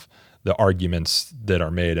of the arguments that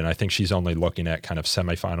are made. And I think she's only looking at kind of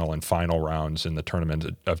semifinal and final rounds in the Tournament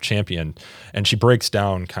of Champion. And she breaks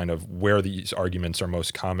down kind of where these arguments are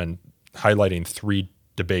most common, highlighting 3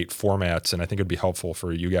 debate formats. And I think it'd be helpful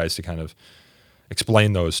for you guys to kind of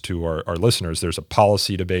explain those to our listeners. There's a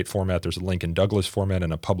policy debate format, there's a Lincoln Douglas format,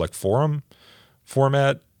 and a public forum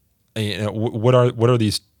format. What are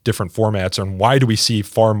these different formats, and why do we see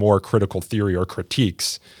far more critical theory or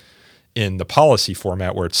critiques in the policy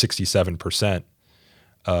format, where it's 67%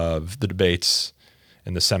 of the debates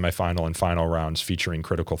in the semifinal and final rounds featuring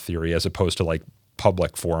critical theory, as opposed to like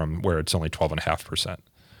public forum, where it's only 12.5%?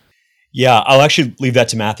 Yeah, I'll actually leave that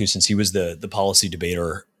to Matthew, since he was the policy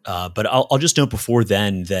debater. But I'll just note before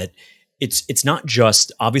then that it's not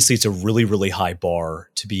just, obviously it's a really, really high bar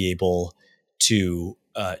to be able to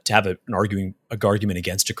to have an argument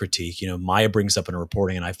against a critique. Maya brings up in a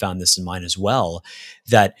reporting, and I found this in mine as well,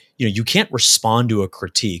 that you can't respond to a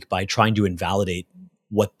critique by trying to invalidate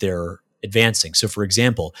what they're advancing. So, for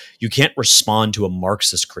example, you can't respond to a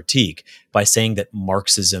Marxist critique by saying that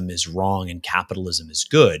Marxism is wrong and capitalism is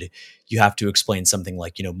good. You have to explain something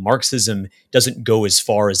like, Marxism doesn't go as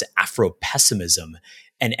far as Afro-pessimism.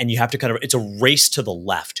 And you have to it's a race to the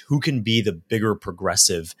left. Who can be the bigger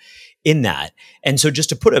progressive in that? And so just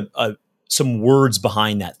to put some words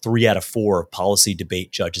behind that, 3 out of 4 policy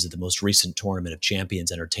debate judges at the most recent Tournament of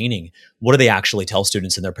Champions entertaining, what do they actually tell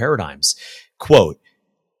students in their paradigms? Quote,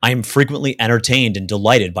 I am frequently entertained and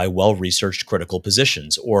delighted by well-researched critical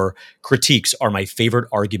positions, or critiques are my favorite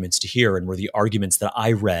arguments to hear and were the arguments that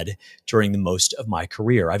I read during the most of my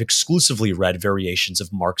career. I've exclusively read variations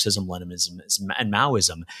of Marxism, Leninism, and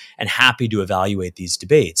Maoism, and happy to evaluate these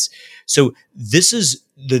debates. So this is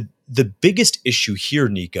the biggest issue here,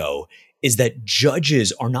 Nico, is that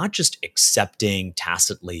judges are not just accepting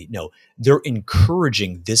tacitly, no, they're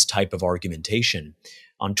encouraging this type of argumentation.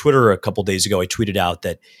 On Twitter a couple days ago, I tweeted out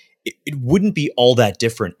that it wouldn't be all that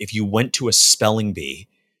different if you went to a spelling bee,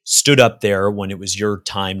 stood up there when it was your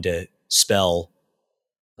time to spell,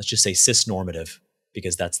 let's just say cisnormative,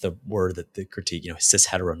 because that's the word that the critique, cis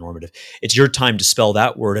heteronormative. It's your time to spell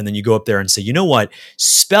that word. And then you go up there and say, you know what?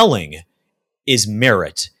 Spelling is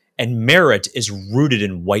merit, and merit is rooted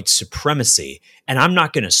in white supremacy. And I'm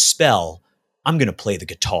not going to spell, I'm going to play the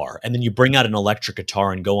guitar. And then you bring out an electric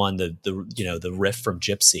guitar and go on the riff from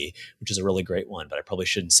Gypsy, which is a really great one, but I probably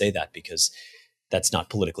shouldn't say that because that's not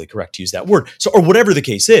politically correct to use that word. So, or whatever the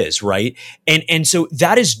case is, right? And so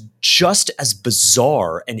that is just as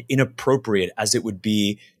bizarre and inappropriate as it would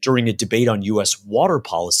be during a debate on US water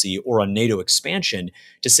policy or on NATO expansion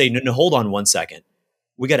to say, no, hold on one second.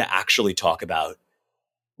 We got to actually talk about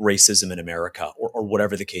racism in America or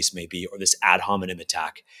whatever the case may be, or this ad hominem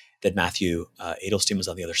attack that Matthew Edelstein was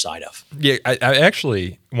on the other side of. Yeah, I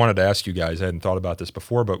actually wanted to ask you guys, I hadn't thought about this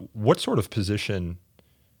before, but what sort of position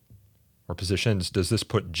or positions does this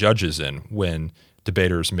put judges in when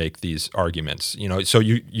debaters make these arguments? So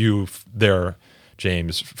you there,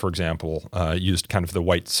 James, for example, used kind of the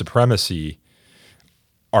white supremacy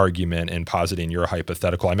argument in positing your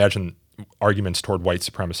hypothetical. I imagine arguments toward white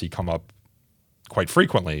supremacy come up quite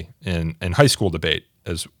frequently in high school debate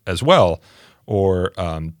as well, or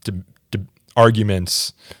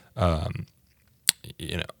arguments,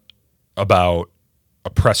 about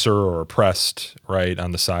oppressor or oppressed, right,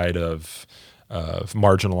 on the side of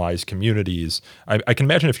marginalized communities. I can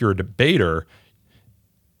imagine if you're a debater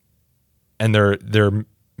and they're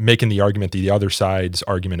making the argument that the other side's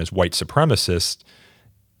argument is white supremacist,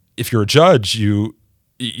 if you're a judge, you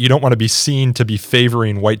don't want to be seen to be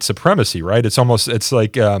favoring white supremacy, right? It's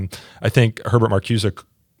like I think Herbert Marcuse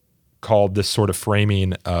called this sort of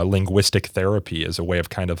framing linguistic therapy as a way of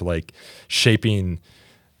kind of like shaping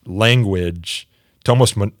language to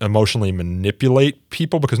almost emotionally manipulate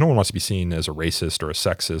people, because no one wants to be seen as a racist or a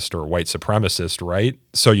sexist or a white supremacist, right?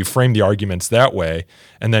 So you frame the arguments that way,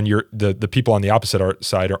 and then the people on the opposite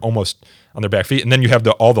side are almost on their back feet, and then you have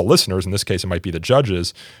all the listeners, in this case it might be the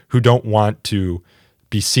judges, who don't want to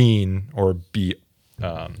be seen or be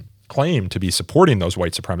claimed to be supporting those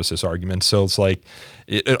white supremacist arguments. So it's like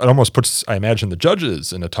it almost puts, I imagine, the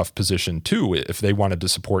judges in a tough position too, if they wanted to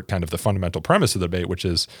support kind of the fundamental premise of the debate, which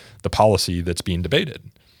is the policy that's being debated.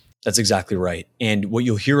 That's exactly right. And what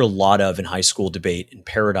you'll hear a lot of in high school debate and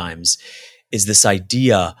paradigms is this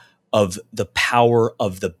idea of the power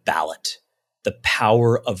of the ballot, the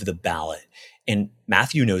power of the ballot. And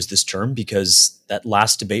Matthew knows this term because that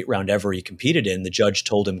last debate round ever he competed in, the judge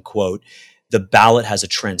told him, quote, the ballot has a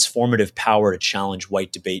transformative power to challenge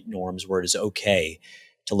white debate norms where it is okay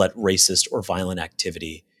to let racist or violent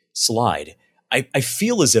activity slide. I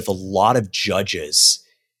feel as if a lot of judges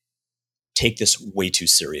take this way too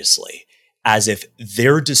seriously, as if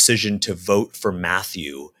their decision to vote for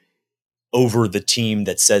Matthew over the team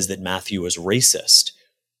that says that Matthew is racist,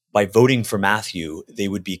 by voting for Matthew, they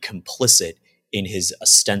would be complicit in his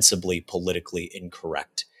ostensibly politically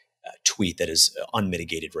incorrect tweet that is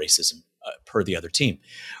unmitigated racism per the other team,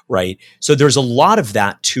 right? So there's a lot of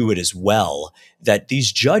that to it as well, that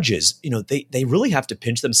these judges, they really have to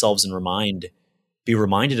pinch themselves and be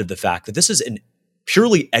reminded of the fact that this is an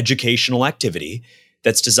purely educational activity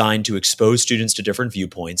that's designed to expose students to different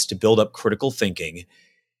viewpoints, to build up critical thinking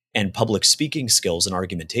and public speaking skills and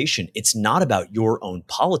argumentation. It's not about your own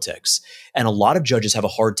politics. And a lot of judges have a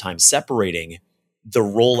hard time separating the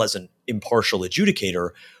role as an impartial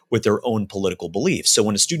adjudicator with their own political beliefs. So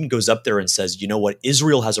when a student goes up there and says, you know what,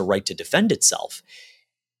 Israel has a right to defend itself,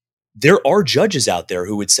 there are judges out there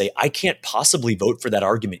who would say, I can't possibly vote for that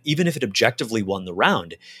argument, even if it objectively won the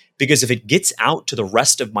round, because if it gets out to the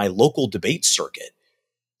rest of my local debate circuit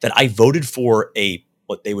that I voted for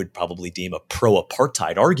what they would probably deem a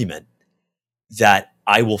pro-apartheid argument, that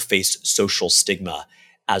I will face social stigma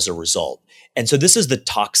as a result. And so this is the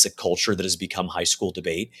toxic culture that has become high school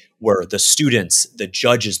debate, where the students, the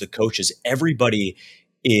judges, the coaches, everybody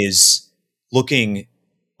is looking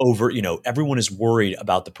over, everyone is worried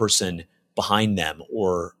about the person behind them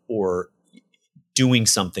or doing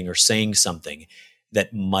something or saying something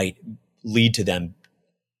that might lead to them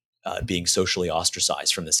being socially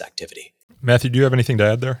ostracized from this activity. Matthew, do you have anything to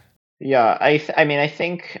add there? Yeah, I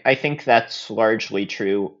think that's largely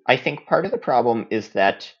true. I think part of the problem is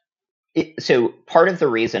that part of the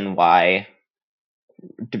reason why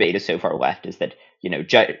debate is so far left is that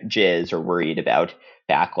judges are worried about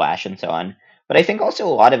backlash and so on. But I think also a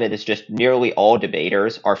lot of it is just nearly all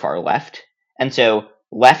debaters are far left, and so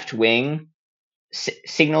left wing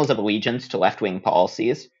signals of allegiance to left wing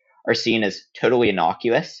policies are seen as totally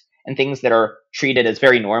innocuous, and things that are treated as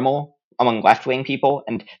very normal among left-wing people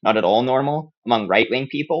and not at all normal among right-wing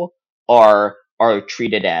people are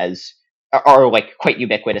treated as are like quite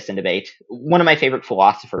ubiquitous in debate. One of my favorite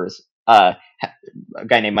philosophers, a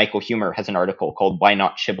guy named Michael Huemer, has an article called "Why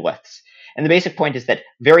Not Shibboleths?" And the basic point is that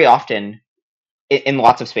very often in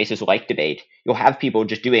lots of spaces like debate, you'll have people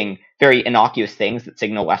just doing very innocuous things that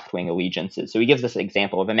signal left-wing allegiances. So he gives this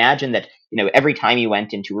example of, imagine that every time you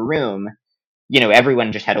went into a room,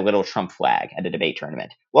 everyone just had a little Trump flag at a debate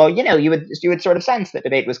tournament. Well, you would sort of sense that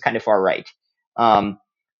debate was kind of far right.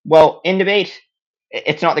 Well, in debate,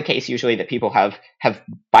 it's not the case usually that people have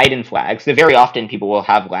Biden flags. So very often people will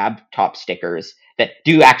have laptop stickers that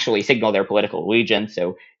do actually signal their political allegiance.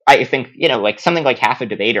 So I think, like something like half of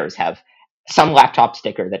debaters have some laptop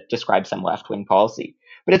sticker that describes some left-wing policy.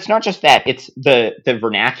 But it's not just that, it's the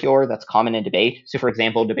vernacular that's common in debate. So for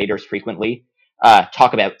example, debaters frequently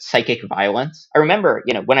talk about psychic violence. I remember,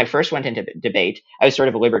 when I first went into debate, I was sort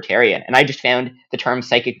of a libertarian, and I just found the term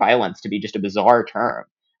psychic violence to be just a bizarre term.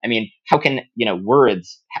 I mean, how can,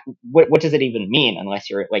 words, what does it even mean unless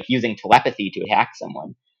you're like using telepathy to attack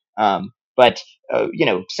someone? But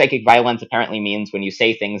psychic violence apparently means when you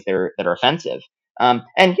say things that are offensive. And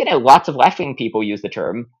lots of left-wing people use the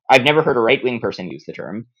term. I've never heard a right-wing person use the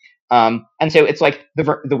term. And so it's like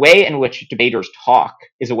the way in which debaters talk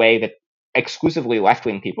is a way that exclusively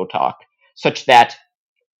left-wing people talk, such that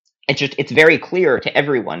it's very clear to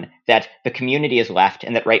everyone that the community is left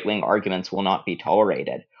and that right-wing arguments will not be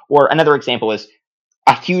tolerated. Or another example is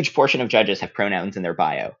a huge portion of judges have pronouns in their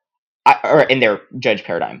bio or in their judge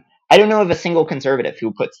paradigm. I don't know of a single conservative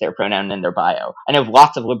who puts their pronoun in their bio. I know of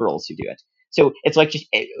lots of liberals who do it. So it's like just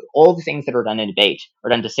all the things that are done in debate are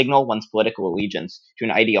done to signal one's political allegiance to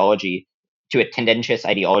an ideology, to a tendentious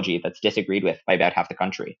ideology that's disagreed with by about half the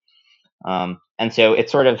country. And so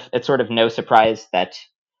it's sort of no surprise that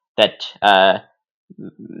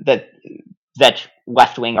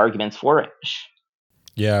left-wing arguments flourish.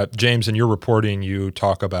 Yeah, James, in your reporting, you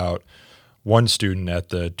talk about one student at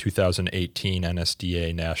the 2018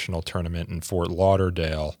 NSDA National Tournament in Fort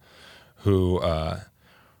Lauderdale who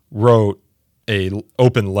wrote an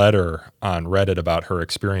open letter on Reddit about her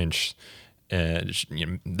experience. And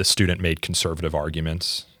the student made conservative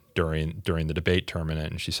arguments during the debate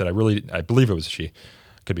tournament, and she said, I believe it was she,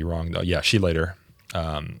 could be wrong though. Yeah, she later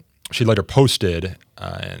posted,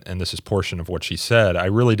 and this is portion of what she said. I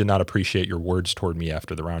really did not appreciate your words toward me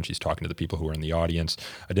after the round. She's talking to the people who were in the audience.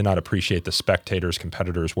 I did not appreciate the spectators,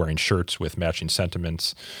 competitors wearing shirts with matching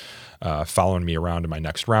sentiments, following me around in my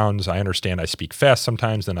next rounds. I understand I speak fast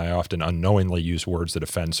sometimes, and I often unknowingly use words that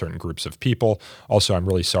offend certain groups of people. Also, I'm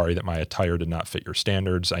really sorry that my attire did not fit your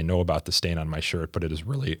standards. I know about the stain on my shirt, but it is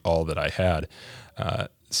really all that I had.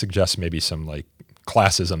 Suggests maybe some like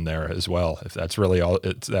classism there as well, if that's really all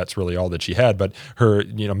that she had. But her,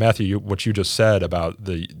 Matthew, what you just said about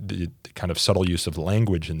the kind of subtle use of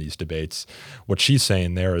language in these debates, what she's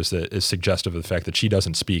saying there is suggestive of the fact that she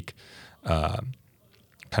doesn't speak kind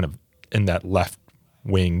of in that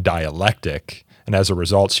left-wing dialectic, and as a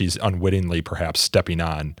result, she's unwittingly perhaps stepping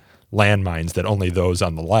on landmines that only those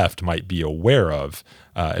on the left might be aware of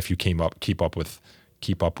if you keep up with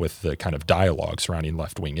the kind of dialogue surrounding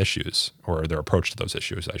left-wing issues, or their approach to those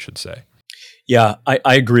issues, I should say. Yeah, I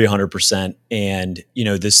agree 100%. And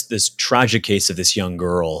this tragic case of this young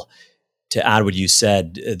girl, to add what you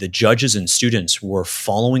said, the judges and students were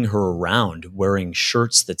following her around wearing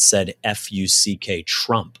shirts that said FUCK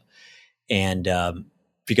Trump. And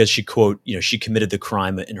because she, quote, she committed the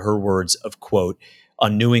crime, in her words, of, quote,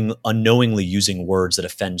 unknowingly using words that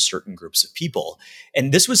offend certain groups of people.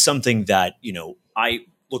 And this was something that, I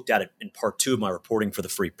looked at it in part 2 of my reporting for the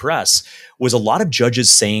Free Press, was a lot of judges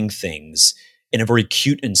saying things in a very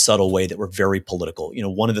cute and subtle way that were very political.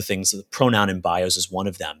 One of the things, the pronoun in bios is one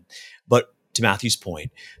of them. But to Matthew's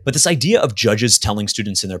point, but this idea of judges telling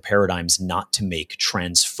students in their paradigms not to make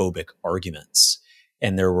transphobic arguments.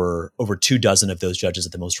 And there were over 24 of those judges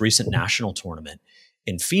at the most recent national tournament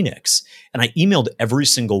in Phoenix. And I emailed every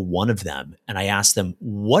single one of them and I asked them,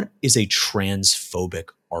 what is a transphobic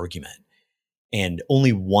argument? And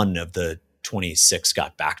only one of the 26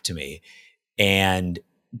 got back to me and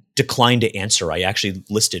declined to answer. I actually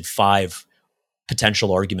listed 5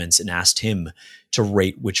 potential arguments and asked him to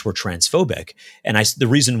rate which were transphobic. And the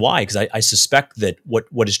reason why, because I suspect that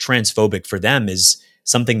what is transphobic for them is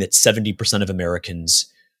something that 70% of Americans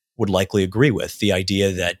would likely agree with. The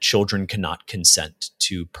idea that children cannot consent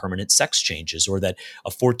to permanent sex changes, or that a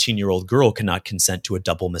 14-year-old girl cannot consent to a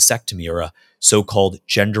double mastectomy or a so-called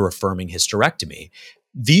gender-affirming hysterectomy.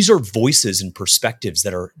 These are voices and perspectives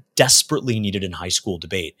that are desperately needed in high school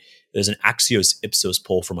debate. There's an Axios Ipsos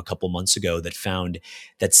poll from a couple months ago that found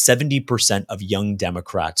that 70% of young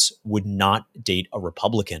Democrats would not date a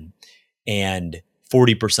Republican, and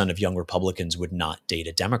 40% of young Republicans would not date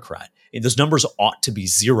a Democrat. And those numbers ought to be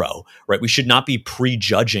 0, right? We should not be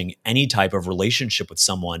prejudging any type of relationship with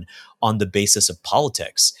someone on the basis of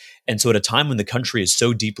politics. And so at a time when the country is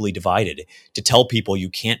so deeply divided, to tell people you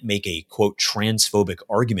can't make a, quote, transphobic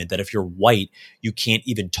argument, that if you're white, you can't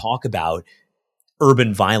even talk about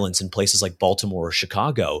urban violence in places like Baltimore or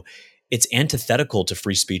Chicago, it's antithetical to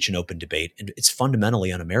free speech and open debate, and it's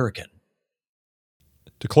fundamentally un-American.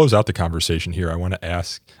 To close out the conversation here, I want to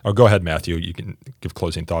ask, go ahead, Matthew, you can give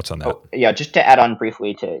closing thoughts on that. Yeah, just to add on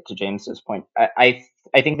briefly to James's point, I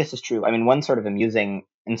think this is true. I mean, one sort of amusing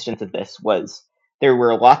instance of this was there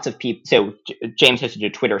were lots of people. So James hosted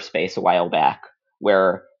a Twitter space a while back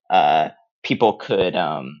where people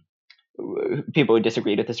who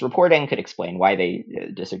disagreed with this reporting could explain why they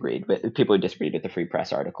disagreed with people who disagreed with the Free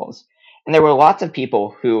Press articles. And there were lots of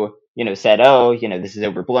people who, said, this is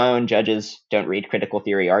overblown. Judges don't read critical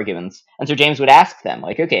theory arguments. And so James would ask them,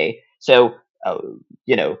 like, okay, so,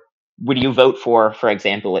 would you vote for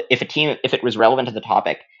example, if it was relevant to the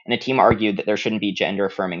topic and a team argued that there shouldn't be gender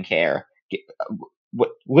affirming care,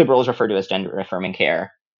 what liberals refer to as gender affirming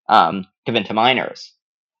care, given to minors,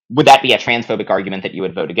 would that be a transphobic argument that you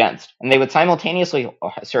would vote against? And they would simultaneously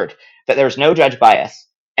assert that there's no judge bias,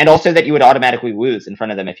 and also that you would automatically lose in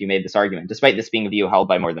front of them if you made this argument, despite this being a view held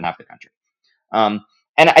by more than half the country. And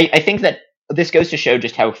I think that this goes to show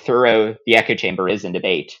just how thorough the echo chamber is in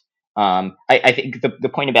debate. I think the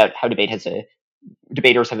point about how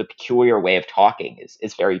debaters have a peculiar way of talking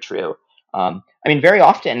is very true. Very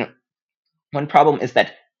often, one problem is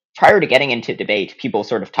that prior to getting into debate, people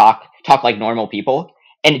sort of talk like normal people,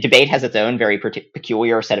 and debate has its own very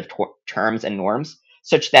peculiar set of terms and norms,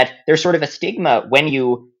 such that there's sort of a stigma when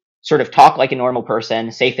you sort of talk like a normal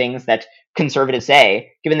person, say things that conservatives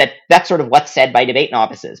say, given that that's sort of what's said by debate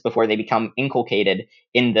novices before they become inculcated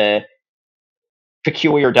in the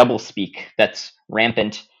peculiar doublespeak that's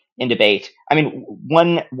rampant in debate. I mean,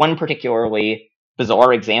 one particularly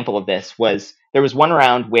bizarre example of this was there was one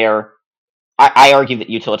round where I argued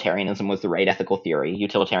that utilitarianism was the right ethical theory.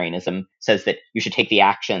 Utilitarianism says that you should take the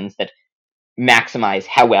actions that maximize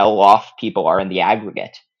how well off people are in the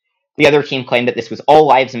aggregate. The other team claimed that this was all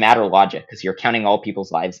lives matter logic, because you're counting all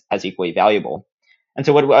people's lives as equally valuable. And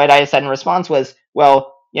so what I said in response was,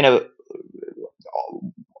 well,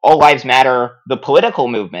 all lives matter, the political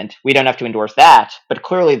movement, we don't have to endorse that, but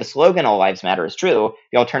clearly the slogan all lives matter is true.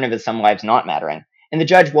 The alternative is some lives not mattering. And the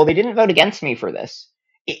judge, well, they didn't vote against me for this.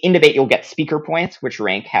 In debate, you'll get speaker points, which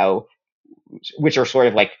are sort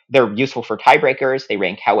of like, they're useful for tiebreakers. They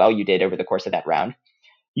rank how well you did over the course of that round.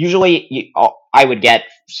 Usually, I would get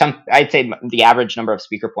I'd say the average number of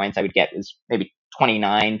speaker points I would get is maybe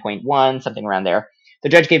 29.1, something around there. The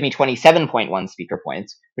judge gave me 27.1 speaker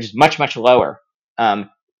points, which is much, much lower.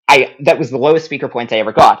 That was the lowest speaker points I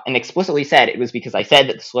ever got, and explicitly said it was because I said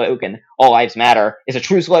that the slogan, all lives matter, is a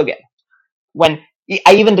true slogan. When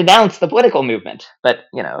I even denounced the political movement, but,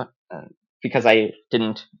 because I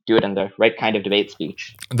didn't do it in the right kind of debate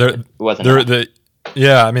speech. It wasn't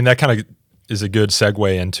that kind of is a good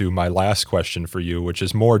segue into my last question for you, which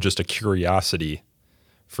is more just a curiosity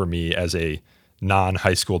for me as a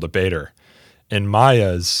non-high school debater. In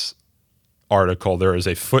Maya's article, there is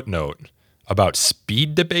a footnote about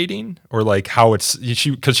speed debating, or like how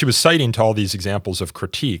because she was citing to all these examples of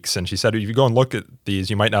critiques, and she said, if you go and look at these,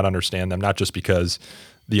 you might not understand them, not just because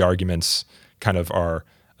the arguments kind of are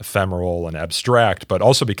ephemeral and abstract, but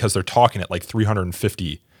also because they're talking at like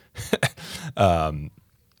 350,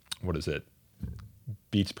 what is it,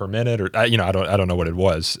 beats per minute, or I don't know what it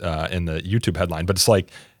was in the YouTube headline, but it's like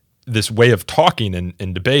this way of talking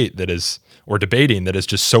in debate that is, or debating that is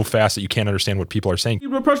just so fast that you can't understand what people are saying.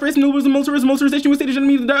 Prosperation, militarization, with state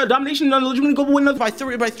enemy, domination, legitimate global win by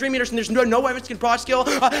 3 meters, and there's no evidence can broad scale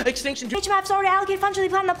extinction. HMAP's already allocated funds to the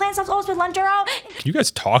plan. The plan stops also with Lundero. Can you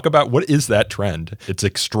guys talk about what is that trend? It's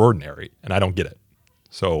extraordinary, and I don't get it.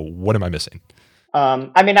 So what am I missing?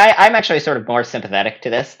 I'm actually sort of more sympathetic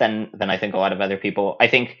to this than I think a lot of other people. I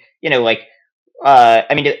think, so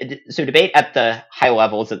debate at the high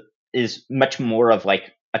levels is much more of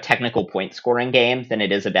like a technical point scoring game than it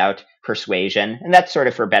is about persuasion. And that's sort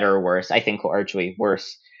of for better or worse, I think largely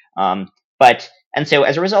worse. And so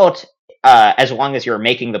as a result, as long as you're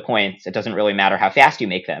making the points, it doesn't really matter how fast you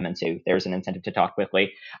make them. And so there's an incentive to talk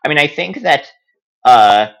quickly. I think that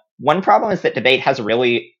one problem is that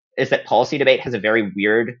policy debate has a very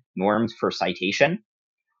weird norms for citation,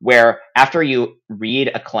 where after you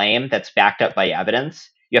read a claim that's backed up by evidence,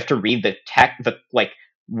 you have to read the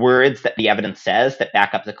words that the evidence says that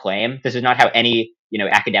back up the claim. This is not how any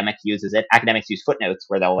academic uses it. Academics use footnotes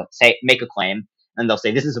where they'll make a claim and they'll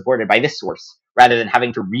say this is supported by this source, rather than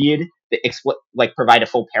having to read provide a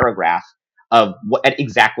full paragraph of what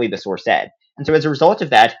exactly the source said. And so as a result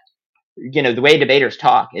of that, the way debaters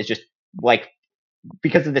talk is just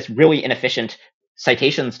because of this really inefficient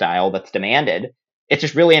citation style that's demanded, it's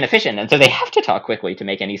just really inefficient. And so they have to talk quickly to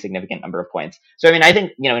make any significant number of points. So, I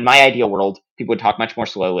think, in my ideal world, people would talk much more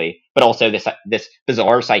slowly, but also this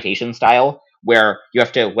bizarre citation style where you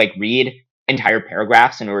have to read entire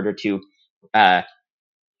paragraphs in order to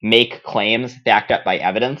make claims backed up by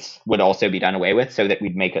evidence would also be done away with, so that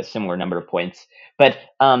we'd make a similar number of points. But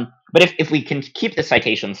if we can keep the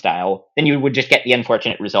citation style, then you would just get the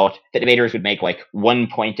unfortunate result that debaters would make 1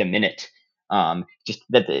 point a minute. Just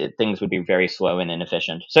that things would be very slow and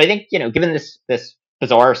inefficient. So I think, given this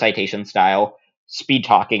bizarre citation style, speed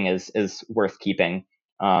talking is worth keeping.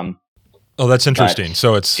 Oh, that's interesting.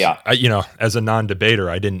 So it's, yeah. As a non-debater,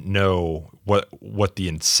 I didn't know what the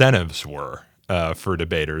incentives were for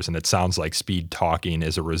debaters, and it sounds like speed talking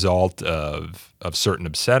is a result of certain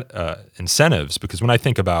incentives. Because when I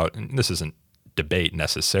think about, and this isn't debate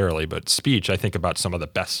necessarily, but speech, I think about some of the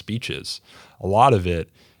best speeches. A lot of it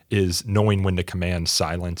is knowing when to command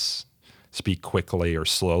silence, speak quickly or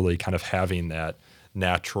slowly, kind of having that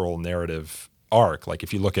natural narrative arc. Like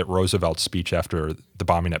if you look at Roosevelt's speech after the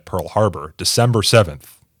bombing at Pearl Harbor, December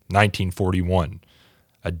 7th, 1941,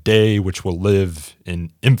 a day which will live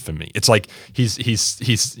in infamy. It's like he's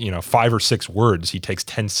 5 or 6 words he takes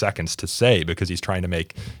 10 seconds to say because he's trying to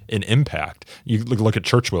make an impact. You look at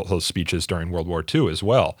Churchill's speeches during World War II as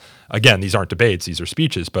well. Again, these aren't debates, these are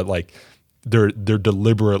speeches, but they're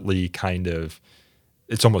deliberately kind of,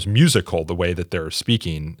 it's almost musical the way that they're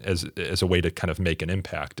speaking as a way to kind of make an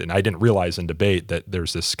impact. And I didn't realize in debate that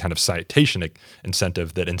there's this kind of citation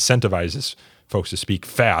incentive that incentivizes folks to speak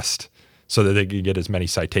fast so that they can get as many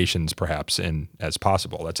citations perhaps in as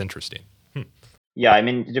possible. That's interesting. Yeah,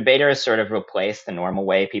 debaters sort of replace the normal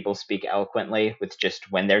way people speak eloquently with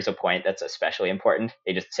just when there's a point that's especially important,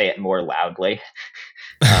 they just say it more loudly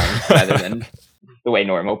rather than the way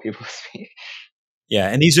normal people speak. Yeah,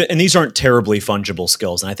 and these aren't terribly fungible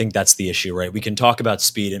skills, and I think that's the issue, right? We can talk about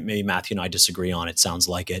speed, and maybe Matthew and I disagree on it. Sounds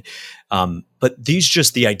like it, but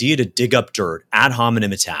the idea to dig up dirt, ad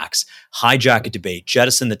hominem attacks, hijack a debate,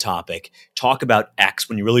 jettison the topic, talk about X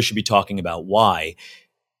when you really should be talking about Y.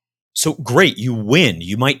 So great, you win.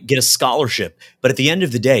 You might get a scholarship, but at the end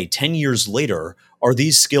of the day, 10 years later, are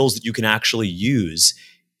these skills that you can actually use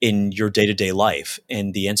in your day-to-day life?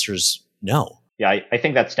 And the answer is no. Yeah, I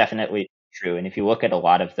think that's definitely true. And if you look at a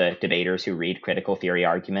lot of the debaters who read critical theory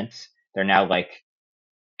arguments, they're now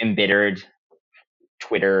embittered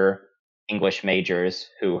Twitter English majors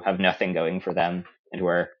who have nothing going for them and who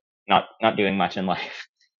are not doing much in life.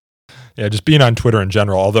 Yeah, just being on Twitter in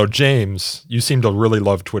general. Although, James, you seem to really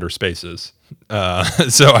love Twitter Spaces.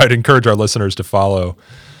 So I'd encourage our listeners to follow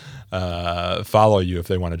you if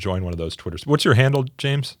they want to join one of those Twitters. What's your handle,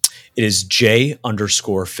 James? It is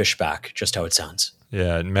J_Fishback, just how it sounds.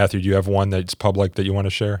 Yeah, and Matthew, do you have one that's public that you want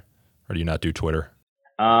to share? Or do you not do Twitter?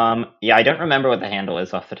 Yeah, I don't remember what the handle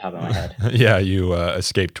is off the top of my head. Yeah, you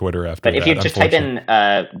escaped Twitter after that. But if you just type in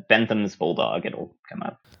Bentham's Bulldog, it'll come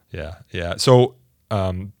up. Yeah. So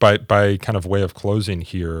by kind of way of closing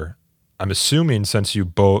here, I'm assuming since you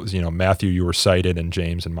both, Matthew, you were cited in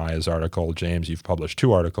James and Maya's article. James, you've published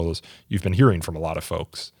 2 articles. You've been hearing from a lot of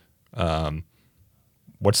folks.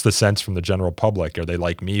 What's the sense from the general public? Are they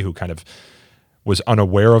like me who kind of was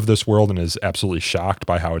unaware of this world and is absolutely shocked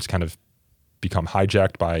by how it's kind of become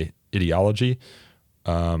hijacked by ideology?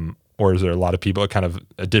 Or is there a lot of people, kind of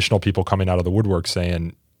additional people coming out of the woodwork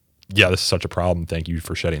saying, yeah, this is such a problem. Thank you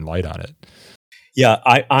for shedding light on it? Yeah,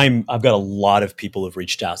 I've got a lot of people who've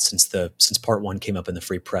reached out since part one came up in the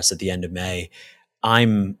Free Press at the end of May.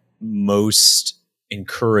 I'm most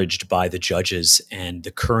encouraged by the judges and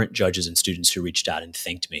the current judges and students who reached out and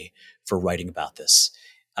thanked me for writing about this,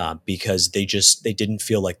 because they didn't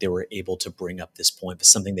feel like they were able to bring up this point, but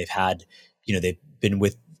something they've had, it's been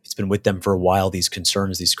with them for a while, these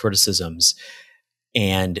concerns, these criticisms.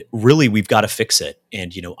 And really, we've got to fix it.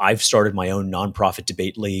 And, I've started my own nonprofit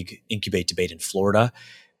debate league, Incubate Debate in Florida,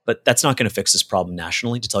 but that's not going to fix this problem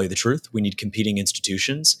nationally, to tell you the truth. We need competing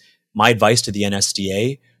institutions. My advice to the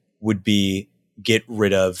NSDA would be get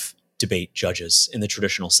rid of debate judges in the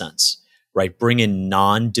traditional sense, right? Bring in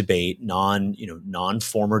non-debate,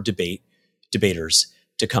 non-former debaters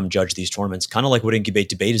to come judge these tournaments, kind of like what Incubate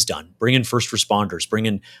Debate has done. Bring in first responders, bring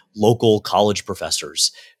in local college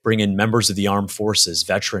professors, bring in members of the armed forces,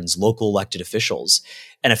 veterans, local elected officials.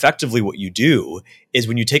 And effectively what you do is,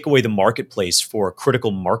 when you take away the marketplace for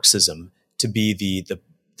critical Marxism to be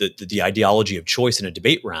the ideology of choice in a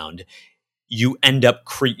debate round, you end up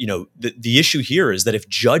the issue here is that if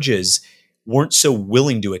judges weren't so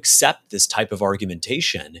willing to accept this type of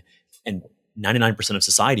argumentation, and 99% of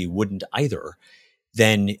society wouldn't either,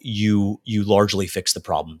 then you largely fix the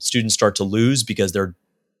problem. Students start to lose because they're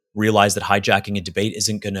realize that hijacking a debate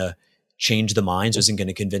isn't going to change the minds, isn't going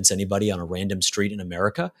to convince anybody on a random street in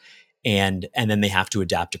America, and then they have to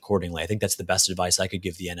adapt accordingly. I think that's the best advice I could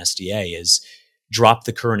give the NSDA is drop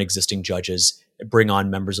the current existing judges, bring on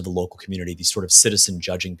members of the local community, these sort of citizen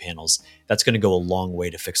judging panels. That's going to go a long way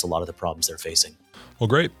to fix a lot of the problems they're facing. Well,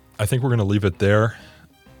 great. I think we're going to leave it there.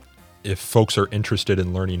 If folks are interested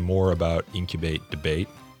in learning more about Incubate Debate,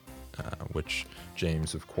 which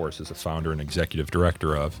James, of course, is a founder and executive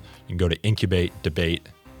director of, you can go to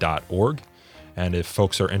incubatedebate.org. And if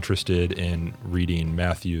folks are interested in reading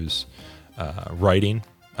Matthew's writing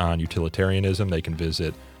on utilitarianism, they can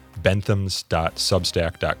visit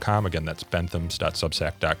benthams.substack.com. Again, that's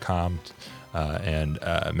benthams.substack.com. And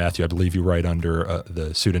Matthew, I believe you write under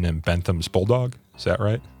the pseudonym Bentham's Bulldog. Is that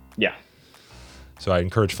right? Yeah. So I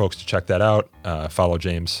encourage folks to check that out. Follow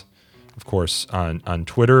James, of course, on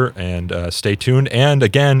Twitter, and stay tuned. And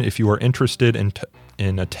again, if you are interested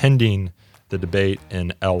in attending the debate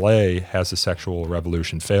in LA, Has the Sexual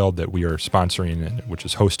Revolution Failed, that we are sponsoring, which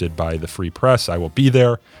is hosted by the Free Press, I will be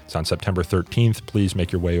there. It's on September 13th. Please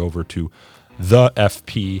make your way over to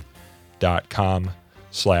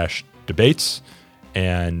thefp.com/debates.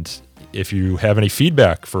 And if you have any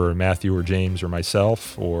feedback for Matthew or James or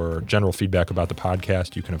myself, or general feedback about the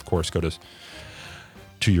podcast, you can, of course, go to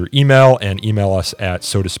your email and email us at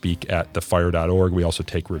sotospeak@thefire.org. We also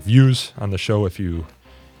take reviews on the show if you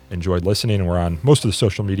enjoyed listening, and we're on most of the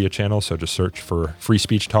social media channels, so just search for Free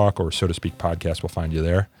Speech Talk or So to Speak Podcast. We'll find you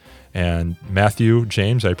there. And Matthew,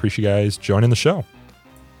 James, I appreciate you guys joining the show.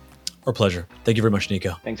 Our pleasure. Thank you very much,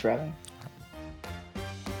 Nico. Thanks for having me.